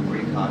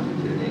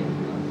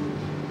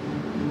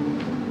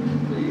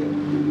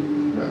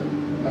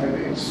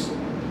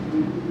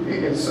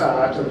It's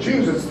to the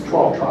Jews, it's the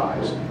 12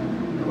 tribes.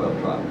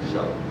 12 tribes.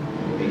 So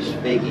he's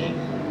speaking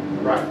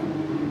right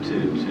to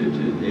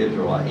the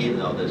Israelite, even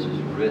though this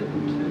is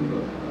written to.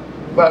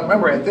 But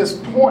remember, at this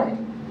point,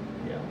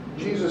 yeah.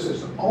 Jesus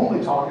is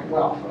only talking.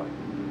 Well,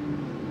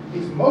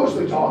 he's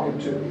mostly talking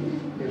to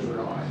the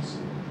Israelites.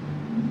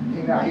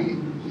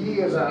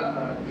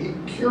 He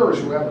cures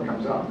whoever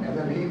comes up, and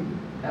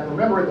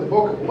remember in the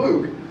book of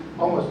Luke,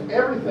 almost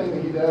everything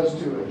that he does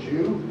to a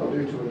Jew, he'll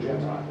do to a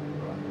Gentile.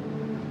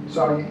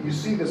 So you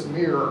see this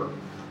mirror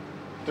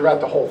throughout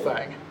the whole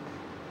thing.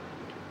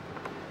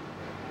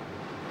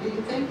 Do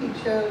you think he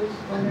chose,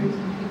 one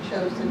reason he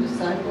chose the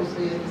disciples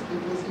is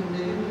because he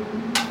knew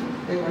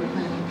they were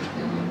planning to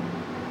kill him?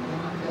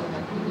 And I felt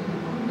like he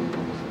didn't want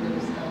people to split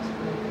his house.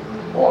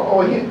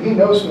 Well, he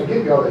knows from the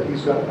get-go that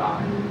he's going to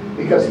die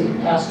because he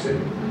has to.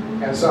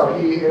 And so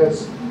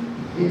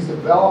he's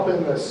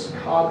developing this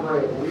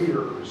cadre of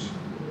leaders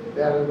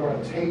that are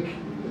going to take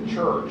the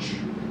church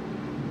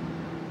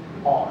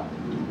on,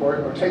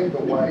 or take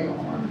the way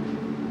on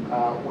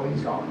when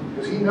he's gone.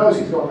 Because he knows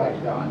he's going back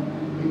to God.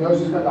 He knows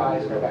he's going to die,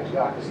 he's going back to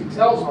God. Because he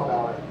tells them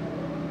about it.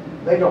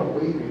 They don't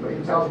believe me, but he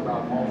tells them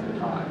about it multiple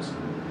times.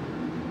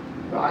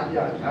 But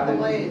The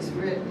way it's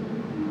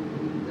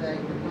written, they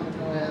were going to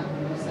go out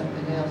and do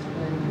something else, but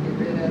then you get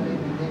rid of it,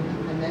 and then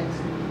in the next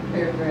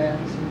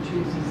paragraphs, he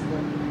chooses the...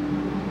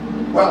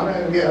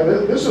 Well, yeah,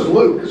 this is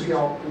Luke, because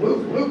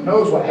Luke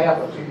knows what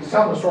happens. He's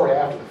telling the story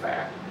after the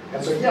fact.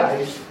 And so, yeah,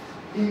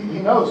 he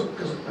knows,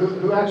 because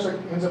who actually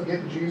ends up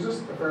getting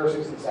Jesus? The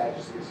Pharisees and the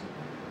Sadducees.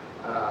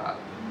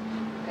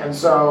 And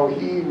so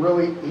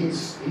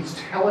he's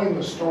telling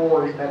the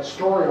story, that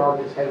story arc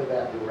is headed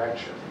that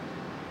direction.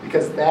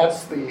 Because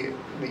that's the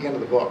end of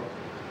the book.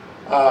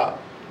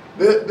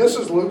 This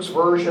is Luke's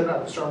version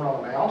of the Sermon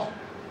on the Mount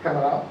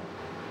coming up.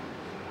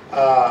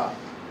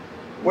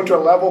 Which are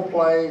level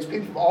plains.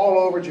 People from all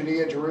over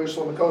Judea,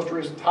 Jerusalem, the coastal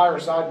regions, Tyre,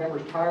 Sidon,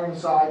 members, Tyre and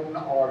Sidon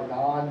are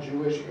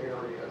non-Jewish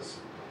areas.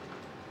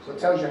 So it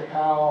tells you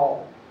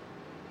how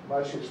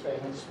much his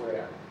fame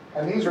spread.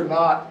 And these are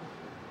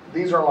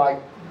like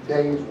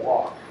days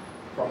walk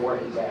from where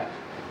he's at.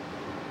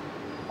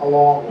 A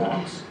long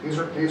walks. These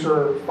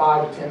are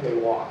 5 to 10 day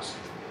walks.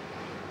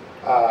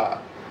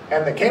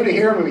 And they came to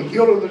hear him and be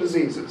healed of the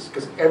diseases,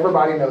 because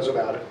everybody knows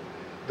about it.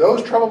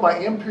 Those troubled by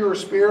impure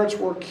spirits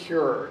were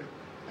cured.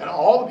 And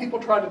all the people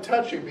tried to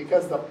touch him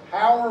because the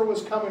power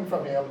was coming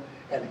from him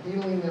and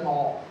healing them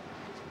all.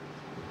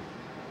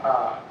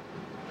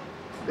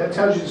 That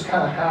tells you just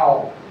kind of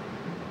how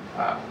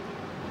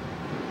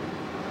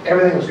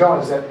everything was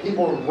going, is that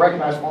people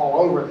recognized him all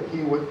over that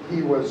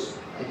he was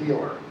a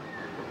healer.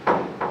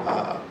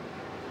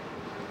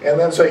 And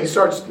then so he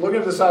starts looking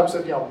at the disciples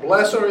and said,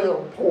 blessed are the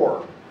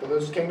poor, for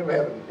this is the kingdom of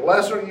heaven.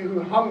 Blessed are you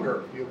who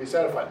hunger, you will be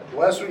satisfied.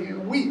 Blessed are you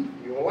who weep,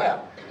 you will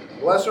laugh.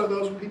 Blessed are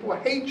those people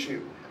who hate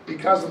you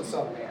because of the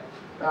Son of Man.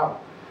 Now,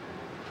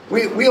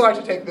 we like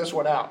to take this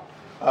one out.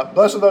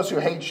 Blessed are those who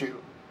hate you.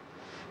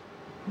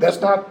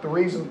 That's not the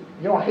reason.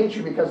 You don't hate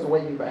you because of the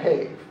way you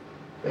behave.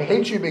 They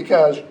hate you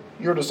because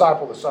you're a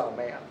disciple of the Son of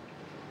Man.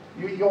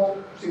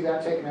 You'll see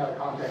that taken out of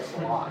context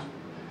a lot.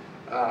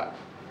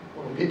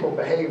 When people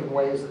behave in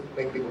ways that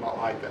make people not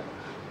like them.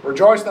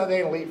 Rejoice in that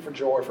day and leap for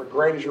joy, for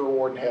great is your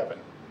reward in heaven.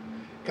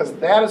 Because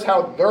that is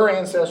how their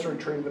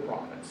ancestors treated the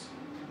prophets.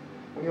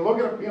 When you look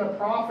at being a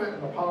prophet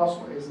and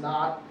apostle is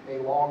not a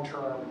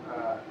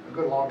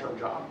good long-term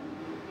job.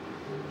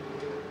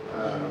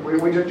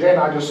 Jay and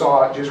I just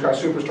saw Jesus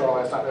Christ Superstar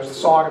last night. There's a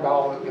song about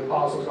all the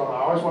apostles going,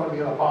 I always want to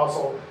be an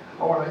apostle.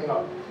 I want to,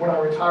 when I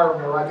retire, I'm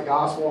going to write the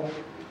gospel.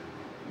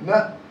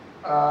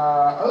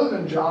 Other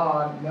than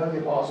John, none of the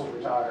apostles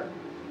retired.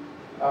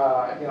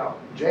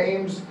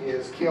 James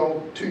is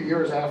killed 2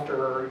 years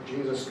after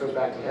Jesus goes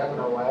back to heaven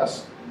or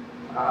less.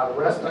 The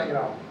rest,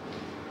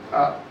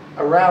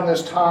 around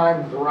this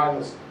time, they're writing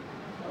this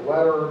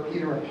letter.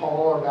 Peter and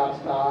Paul are about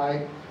to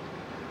die.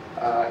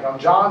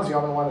 John's the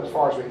only one, as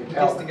far as we can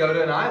tell. He gets to go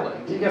to an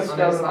island. He gets to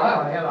go to an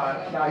island.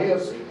 Now he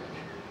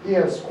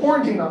is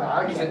quarantined on the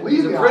island. He can't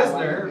leave He's the a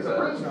island. prisoner. He's a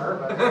prisoner,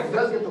 but he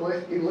does get to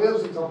live. He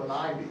lives until the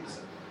 90s.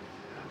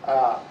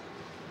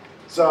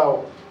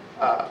 So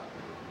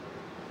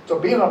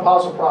being an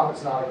apostle prophet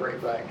is not a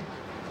great thing.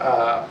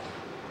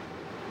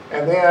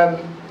 And then,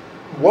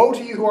 woe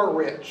to you who are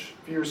rich,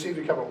 if you receive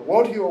your covenant.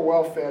 Woe to you who are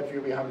well fed, if you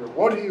will be hungry.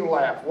 Woe to you who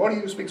laugh. Woe to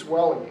you who speaks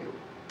well of you.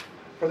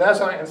 For that's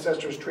how our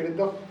ancestors treated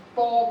the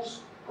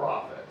false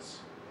prophets.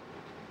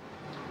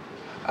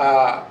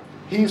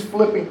 He's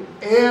flipping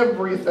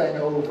everything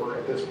over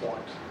at this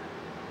point.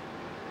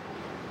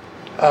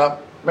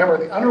 Remember,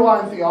 the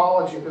underlying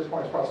theology at this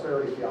point is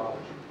prosperity theology,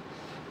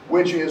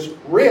 which is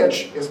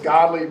rich is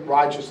godly,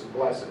 righteous, and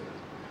blessed.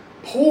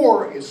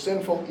 Poor is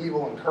sinful,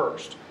 evil, and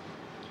cursed.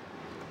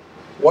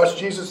 What's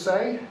Jesus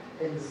say?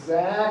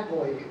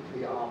 Exactly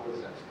the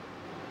opposite.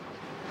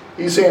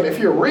 He's saying if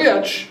you're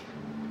rich,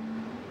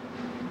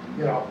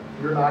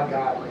 you're not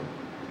godly.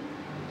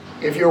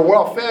 If you're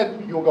well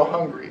fed, you'll go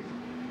hungry.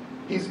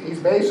 He's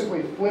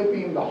basically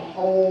flipping the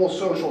whole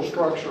social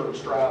structure of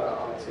strata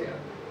on its head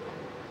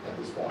at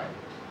this point.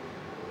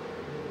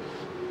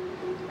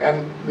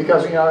 And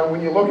because,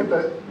 when you look at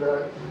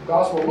the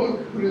Gospel of Luke,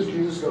 who does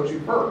Jesus go to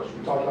first?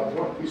 We talked about the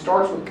book. He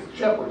starts with the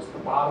shepherds at the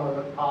bottom of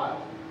the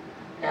pile.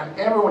 And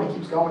everyone he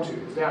keeps going to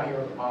is down here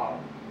at the bottom.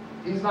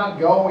 He's not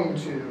going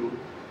to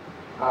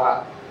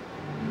the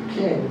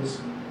kings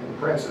and the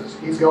princes.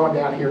 He's going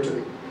down here to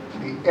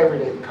the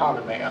everyday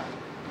common man.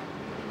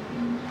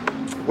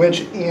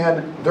 Which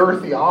in their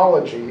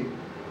theology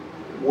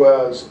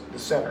was the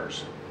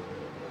sinners.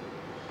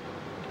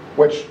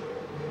 Which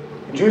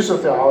In Jewish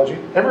theology,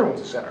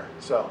 everyone's a sinner.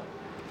 So,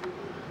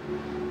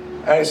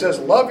 and he says,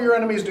 love your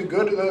enemies, do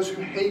good to those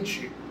who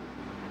hate you.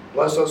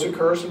 Bless those who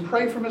curse and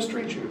pray for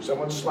mistreat you. If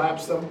someone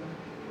slaps them,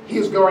 he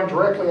is going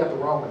directly at the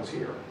Romans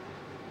here.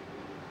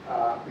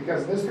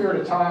 Because in this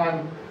period of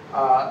time,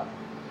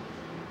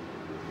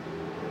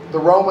 the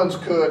Romans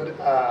could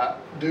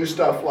do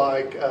stuff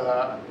like,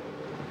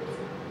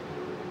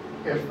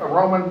 if a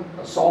Roman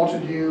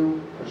assaulted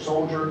you, a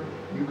soldier,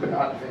 you could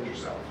not defend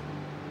yourself.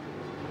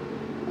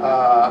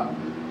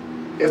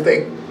 If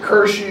they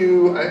curse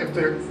you, if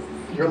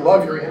you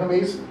love your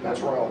enemies,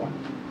 that's Rome.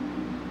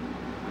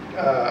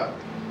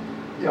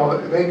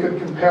 They could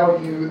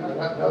compel you,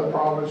 another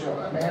province,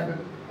 a man that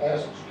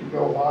asks you to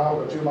go a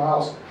mile or 2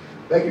 miles,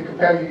 they could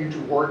compel you to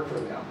work for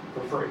them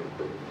for free.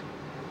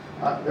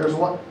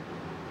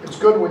 It's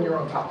good when you're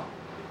on top.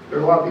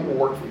 There's a lot of people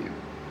work for you.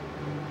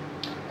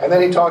 And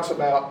then he talks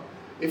about,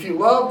 if you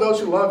love those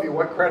who love you,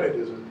 what credit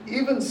is it?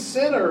 Even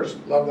sinners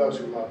love those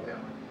who love them.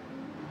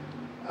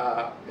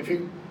 If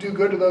you do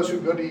good to those who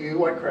good to you,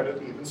 what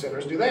credit? Even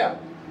sinners do that.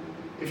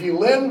 If you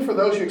lend for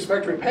those you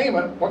expect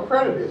repayment, what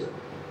credit is it?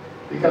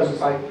 Because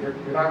it's like you're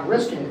not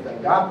risking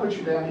anything. God puts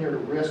you down here to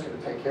risk and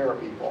to take care of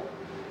people.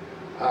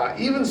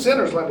 Even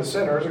sinners lend to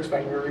sinners,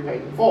 expecting to be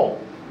repaid in full.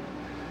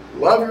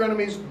 Love your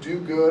enemies, do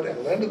good,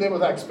 and lend to them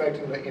without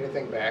expecting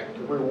anything back.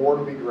 The reward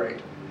will be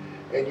great.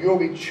 And you will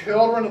be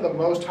children of the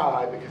Most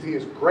High, because he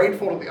is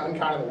grateful to the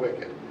unkind and the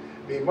wicked.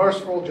 Be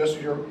merciful just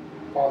as your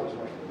Father's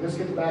merciful. This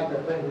gets back to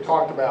that thing we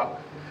talked about.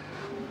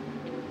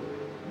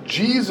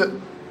 Jesus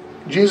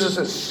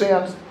is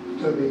sent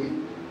to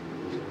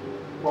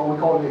what we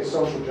call today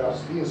social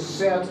justice. He is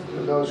sent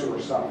to those who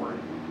are suffering.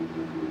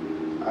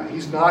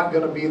 He's not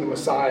going to be the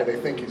Messiah they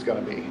think he's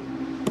going to be.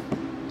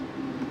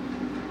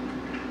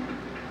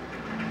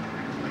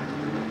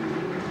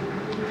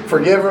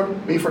 Forgive him,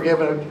 be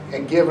forgiven,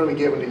 and give and be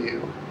given to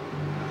you.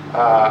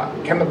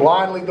 Can the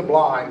blind lead the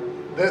blind?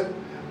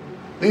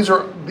 These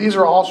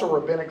are also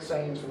rabbinic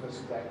sayings from this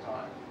exact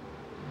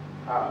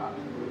time.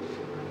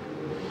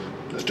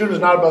 The student is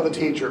not above the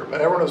teacher,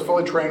 but everyone who is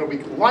fully trained will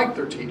be like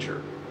their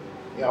teacher.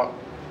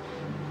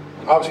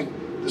 Obviously,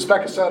 the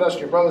speck of sawdust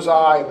in your brother's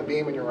eye and the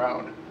beam in your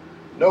own.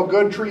 No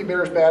good tree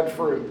bears bad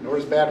fruit, nor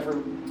is bad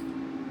fruit.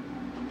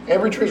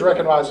 Every tree is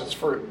recognized its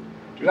fruit.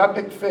 Do not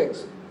pick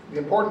figs. The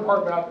important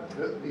part about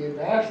the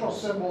national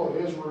symbol of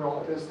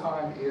Israel at this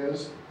time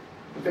is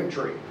the fig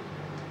tree.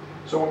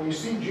 So when you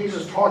see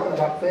Jesus talking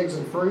about figs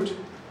and fruit,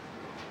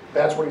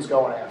 that's what he's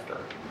going after.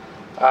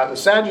 The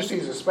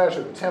Sadducees,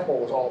 especially the temple,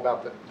 was all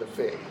about the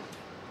fig.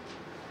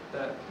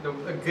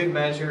 A good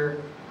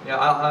measure,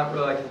 I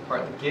really like the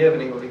part, the give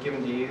and it will be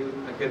given to you.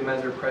 A good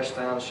measure, pressed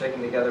down,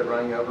 shaken together,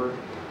 running over,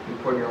 and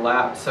poured in your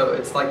lap. So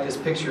it's like this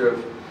picture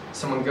of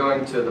someone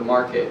going to the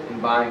market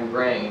and buying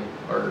grain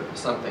or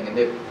something, and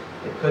they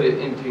put it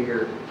into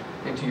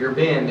your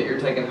bin that you're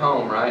taking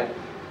home, right?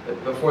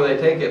 But before they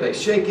take it, they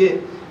shake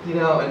it,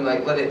 and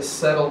like let it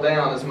settle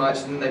down as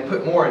much, and then they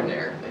put more in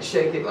there. They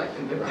shake it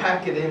and they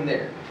pack it in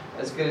there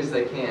as good as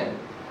they can.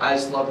 I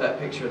just love that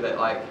picture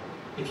that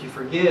if you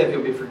forgive,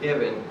 you'll be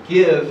forgiven.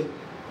 Give,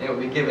 and it will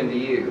be given to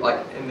you.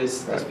 Like in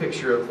this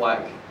picture of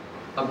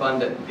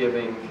abundant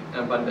giving,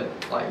 abundant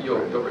you'll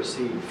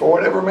receive. For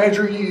whatever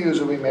measure you use,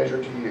 will be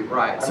measured to you.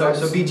 Right.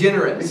 So be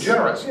generous. Be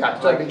generous.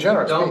 Yeah. Be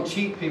generous. Don't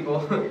cheat people,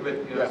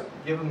 but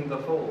give them the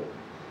full.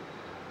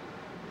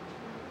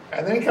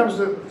 And then he comes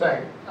to the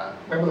thing.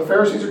 Remember, the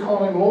Pharisees are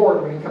calling him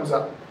Lord when he comes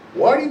up.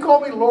 Why do you call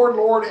me Lord,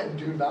 Lord, and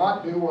do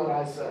not do what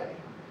I say?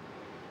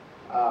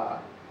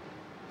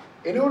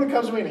 Anyone who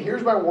comes to me and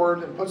hears my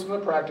word and puts them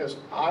into practice,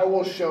 I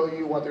will show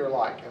you what they're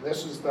like. And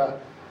this is the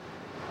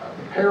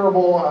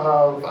parable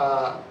of,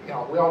 we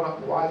all know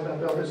the wise man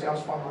built his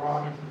house upon the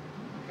rock,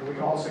 and we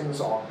can all sing the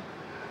song.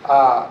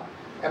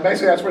 And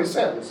basically that's what he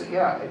said. He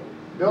said,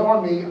 build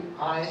on me,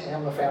 I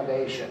am the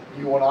foundation.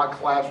 You will not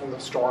collapse when the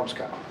storms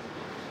come.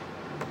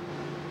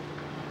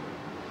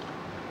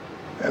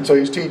 And so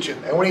he's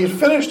teaching. And when he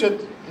finished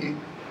it,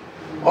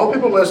 all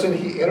people listened,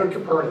 he entered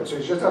Capernaum. So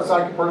he's just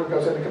outside Capernaum,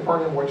 goes into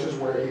Capernaum, which is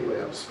where he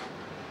lives.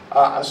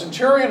 A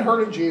centurion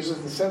heard of Jesus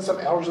and sent some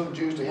elders of the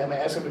Jews to him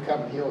and asked him to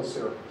come and heal his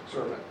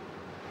servant.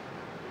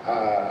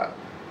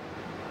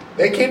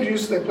 They came to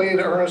Jesus and they pleaded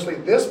earnestly,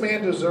 this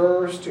man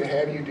deserves to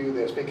have you do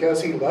this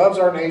because he loves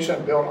our nation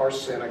and built our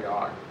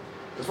synagogue.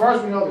 As far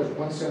as we know, there's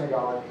one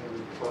synagogue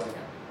in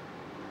Capernaum.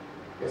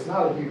 It's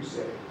not a huge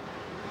city.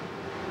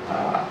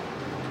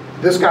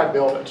 This guy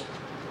built it.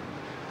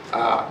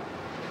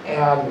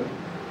 And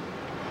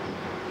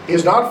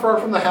is not far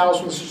from the house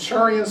when the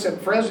centurion sent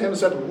friends to him and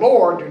said,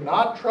 Lord, do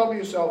not trouble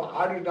yourself.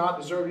 I do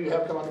not deserve you to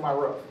have come under my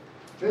roof.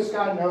 This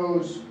guy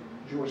knows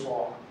Jewish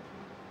law.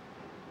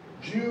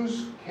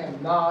 Jews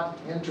cannot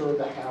enter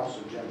the house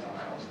of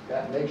Gentiles.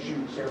 That makes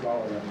you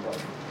ceremonially unclean.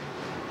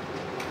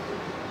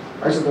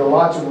 I said there are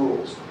lots of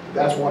rules.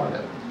 That's one of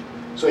them.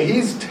 So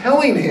he's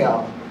telling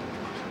him,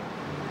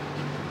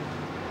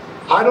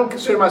 I don't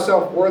consider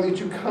myself worthy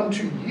to come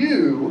to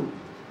you,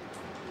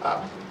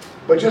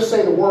 but just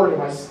say the word and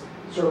my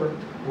servant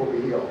will be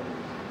healed.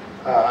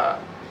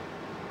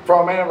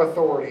 from a man of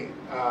authority.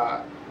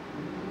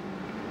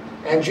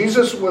 And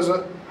Jesus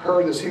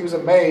heard this, he was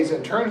amazed,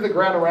 and turned to the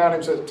ground around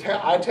him and said,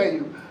 I tell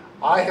you,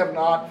 I have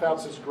not found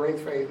such great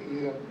faith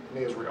even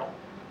in Israel.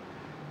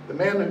 The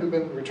men who've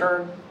been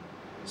returned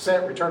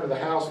to the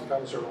house and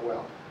found the servant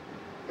well.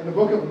 In the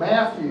book of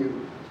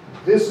Matthew,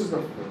 this is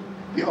the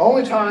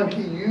only time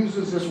he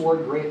uses this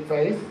word great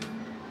faith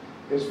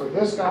is for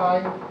this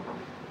guy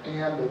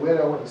and the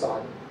widow and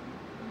Simon.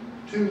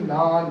 Two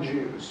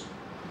non-Jews.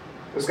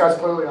 This guy's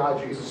clearly not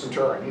Jesus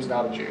centurion. He's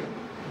not a Jew.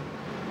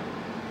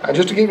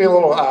 Just to give you a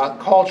little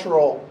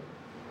cultural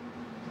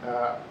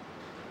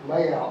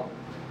layout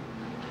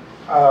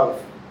of,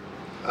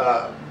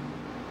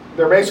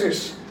 they're basically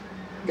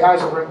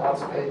guys have written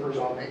lots of papers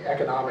on the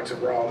economics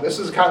of Rome. This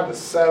is kind of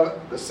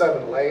the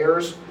seven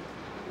layers.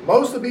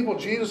 Most of the people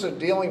Jesus is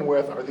dealing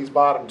with are these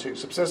bottom two,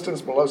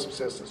 subsistence, below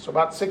subsistence. So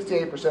about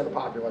 68% of the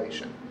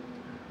population.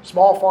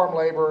 Small farm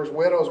laborers,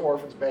 widows,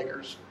 orphans,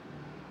 beggars.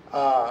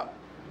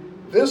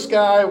 This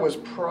guy was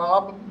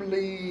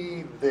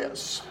probably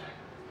this.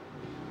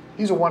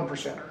 He's a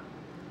 1%er.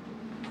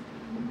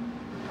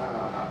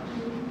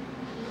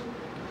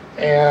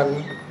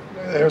 And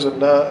there's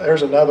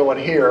another one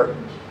here.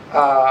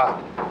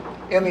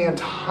 In the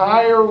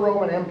entire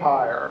Roman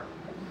Empire,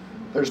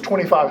 there's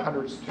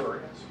 2,500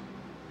 centurions.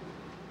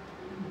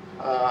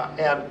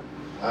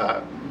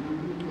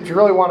 If you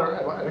really want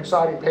an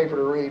exciting paper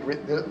to read,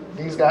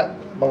 these guys,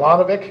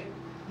 Milanovic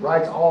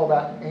writes all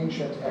about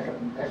ancient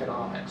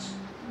economics.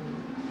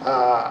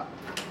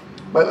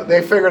 But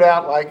they figured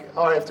out, like,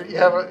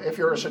 if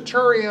you're a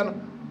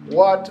centurion,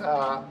 what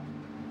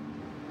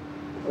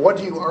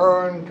do you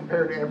earn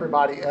compared to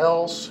everybody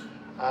else?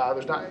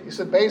 He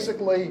said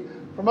basically,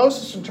 for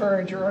most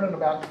centurions, you're earning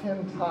about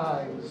 10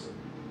 times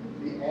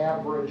the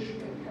average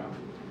income.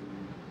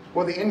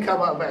 Well, the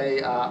income of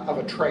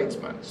a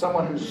tradesman,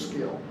 someone who's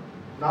skilled,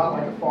 not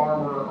like a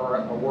farmer or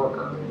a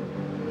worker.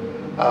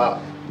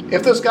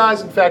 If this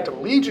guy's in fact a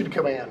legion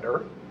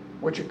commander,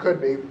 which it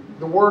could be,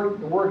 the word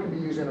can be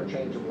used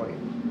interchangeably.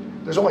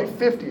 There's only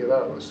 50 of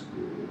those.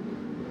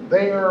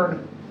 They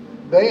earn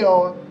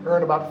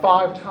about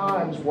 5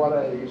 times what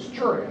a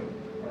centurion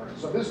earns.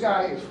 So this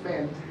guy is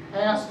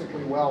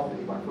fantastically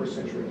wealthy by first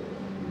century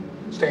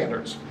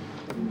standards.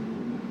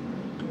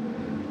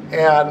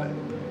 And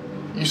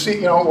you see,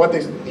 he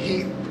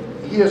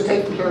is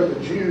taking care of the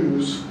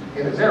Jews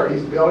in his area.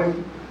 He's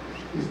building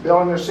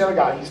their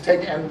synagogue.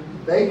 And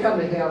they come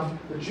to him,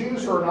 the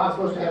Jews who are not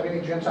supposed to have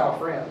any Gentile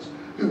friends,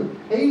 who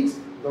hate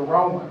the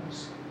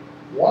Romans,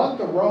 want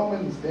the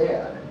Romans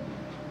dead,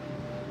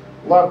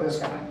 love this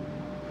guy.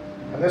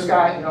 And this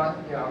guy,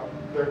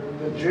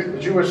 the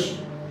Jewish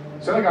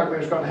synagogue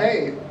leaders going,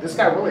 hey, this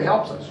guy really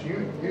helps us.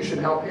 You should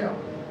help him.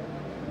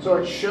 So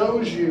it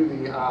shows you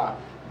the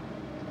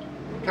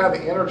kind of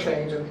the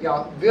interchange. And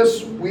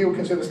this, we would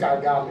consider this guy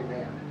a godly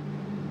man,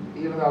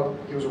 even though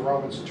he was a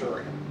Roman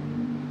centurion.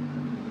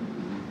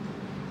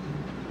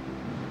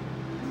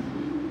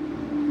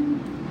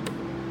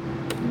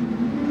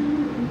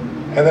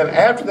 And then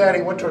after that,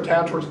 he went to a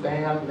town towards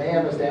Dan.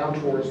 Dan is down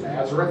towards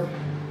Nazareth.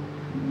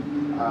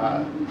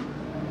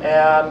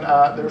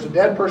 There was a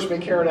dead person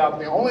being carried out,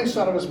 the only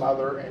son of his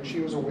mother, and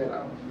she was a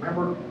widow.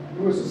 Remember,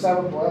 who was the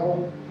seventh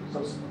level?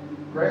 So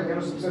great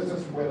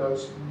subsistence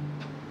widows.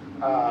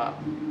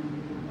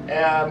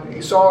 And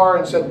he saw her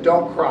and said,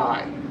 don't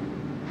cry.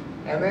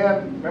 And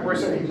then, remember I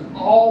said he's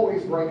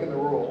always breaking the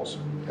rules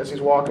as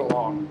he's walking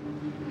along.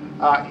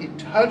 He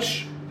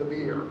touched the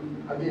bier.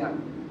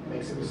 Again,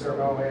 makes him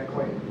ceremonially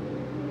unclean.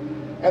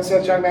 And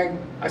says, young man,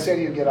 I say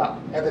to you, get up.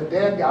 And the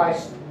dead guy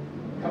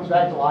comes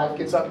back to life,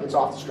 gets up, gets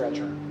off the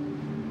stretcher.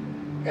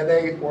 And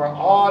they were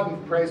awed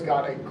and praised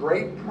God. A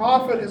great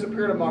prophet has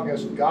appeared among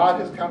us.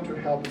 God has come to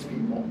help his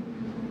people.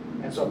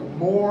 And so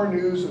more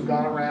news has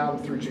gone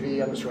around through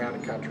Judea and the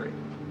surrounding country.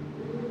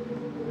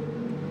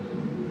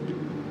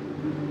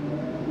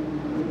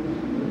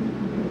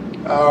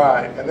 All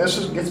right, and this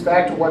gets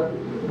back to what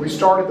we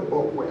started the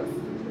book with.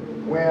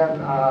 When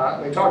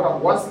they talk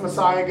about what's the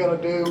Messiah going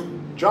to do,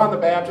 John the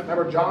Baptist,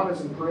 remember John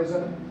is in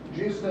prison.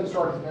 Jesus didn't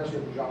start his ministry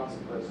when John's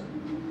in prison.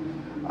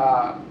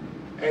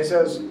 And he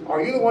says,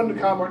 are you the one to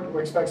come or do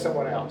we expect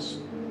someone else?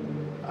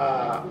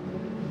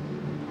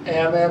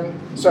 And then,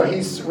 so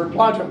he's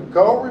replied to him,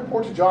 go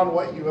report to John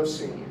what you have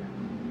seen.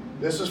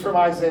 This is from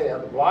Isaiah.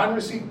 The blind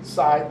receive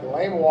sight, the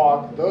lame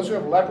walk, those who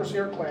have leprosy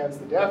are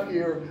cleansed, the deaf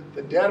hear,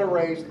 the dead are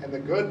raised, and the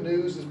good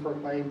news is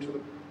proclaimed to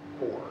the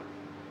poor.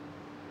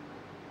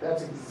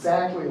 That's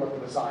exactly what the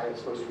Messiah is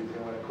supposed to be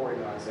doing according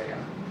to Isaiah.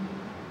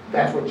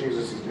 That's what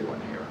Jesus is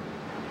doing here.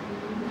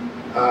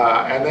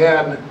 And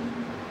then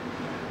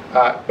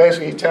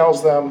basically he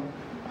tells them,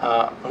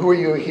 who are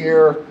you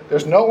here?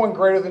 There's no one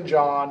greater than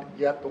John,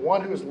 yet the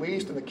one who is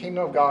least in the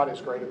kingdom of God is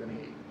greater than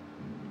he.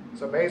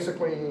 So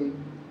basically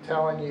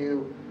telling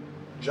you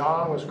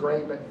John was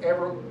great, but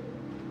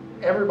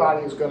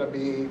everybody is going to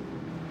be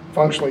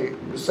functionally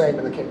the same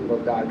in the kingdom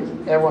of God because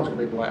everyone's going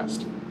to be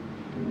blessed.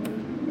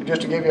 And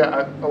just to give you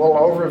a little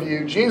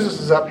overview, Jesus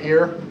is up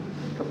here.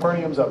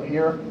 Capernaum's up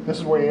here. This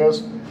is where he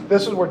is.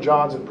 This is where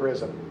John's in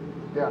prison.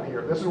 down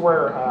here. This is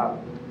where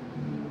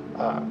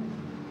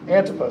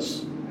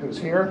Antipas, who's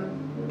here,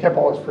 kept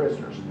all his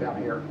prisoners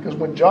down here. Because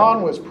when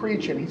John was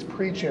preaching, he's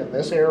preaching in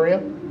this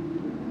area.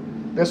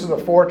 This is a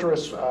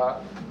fortress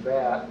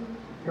that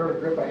Herod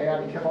Agrippa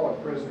had. He kept all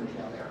his prisoners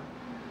down there.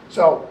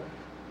 So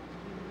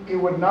it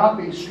would not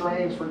be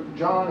strange for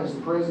John is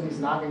in prison. He's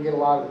not going to get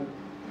a lot of.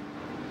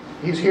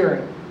 He's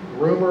hearing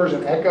rumors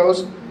and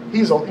echoes.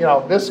 This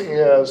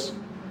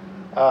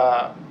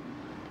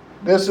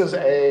is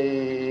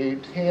a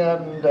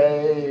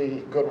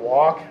 10-day good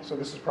walk. So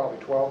this is probably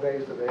 12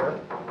 days to there.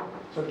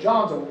 So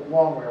John's a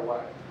long way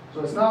away.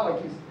 So it's not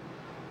like he's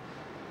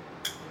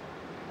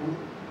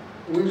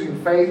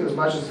losing faith as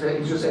much as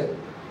he's just saying,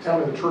 tell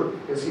me the truth.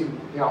 Is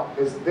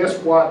this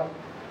what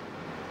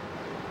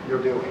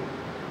you're doing?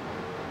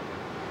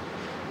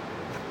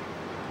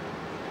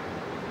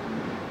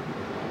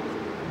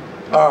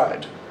 All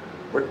right,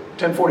 we're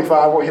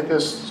 10:45. We'll hit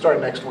this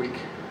starting next week.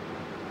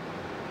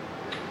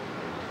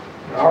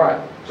 All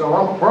right, so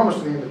we're almost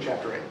to the end of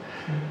chapter 8.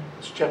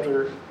 It's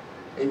chapter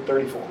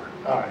 8:34.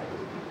 All right.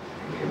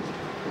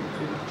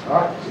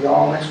 All right, see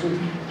y'all next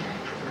week.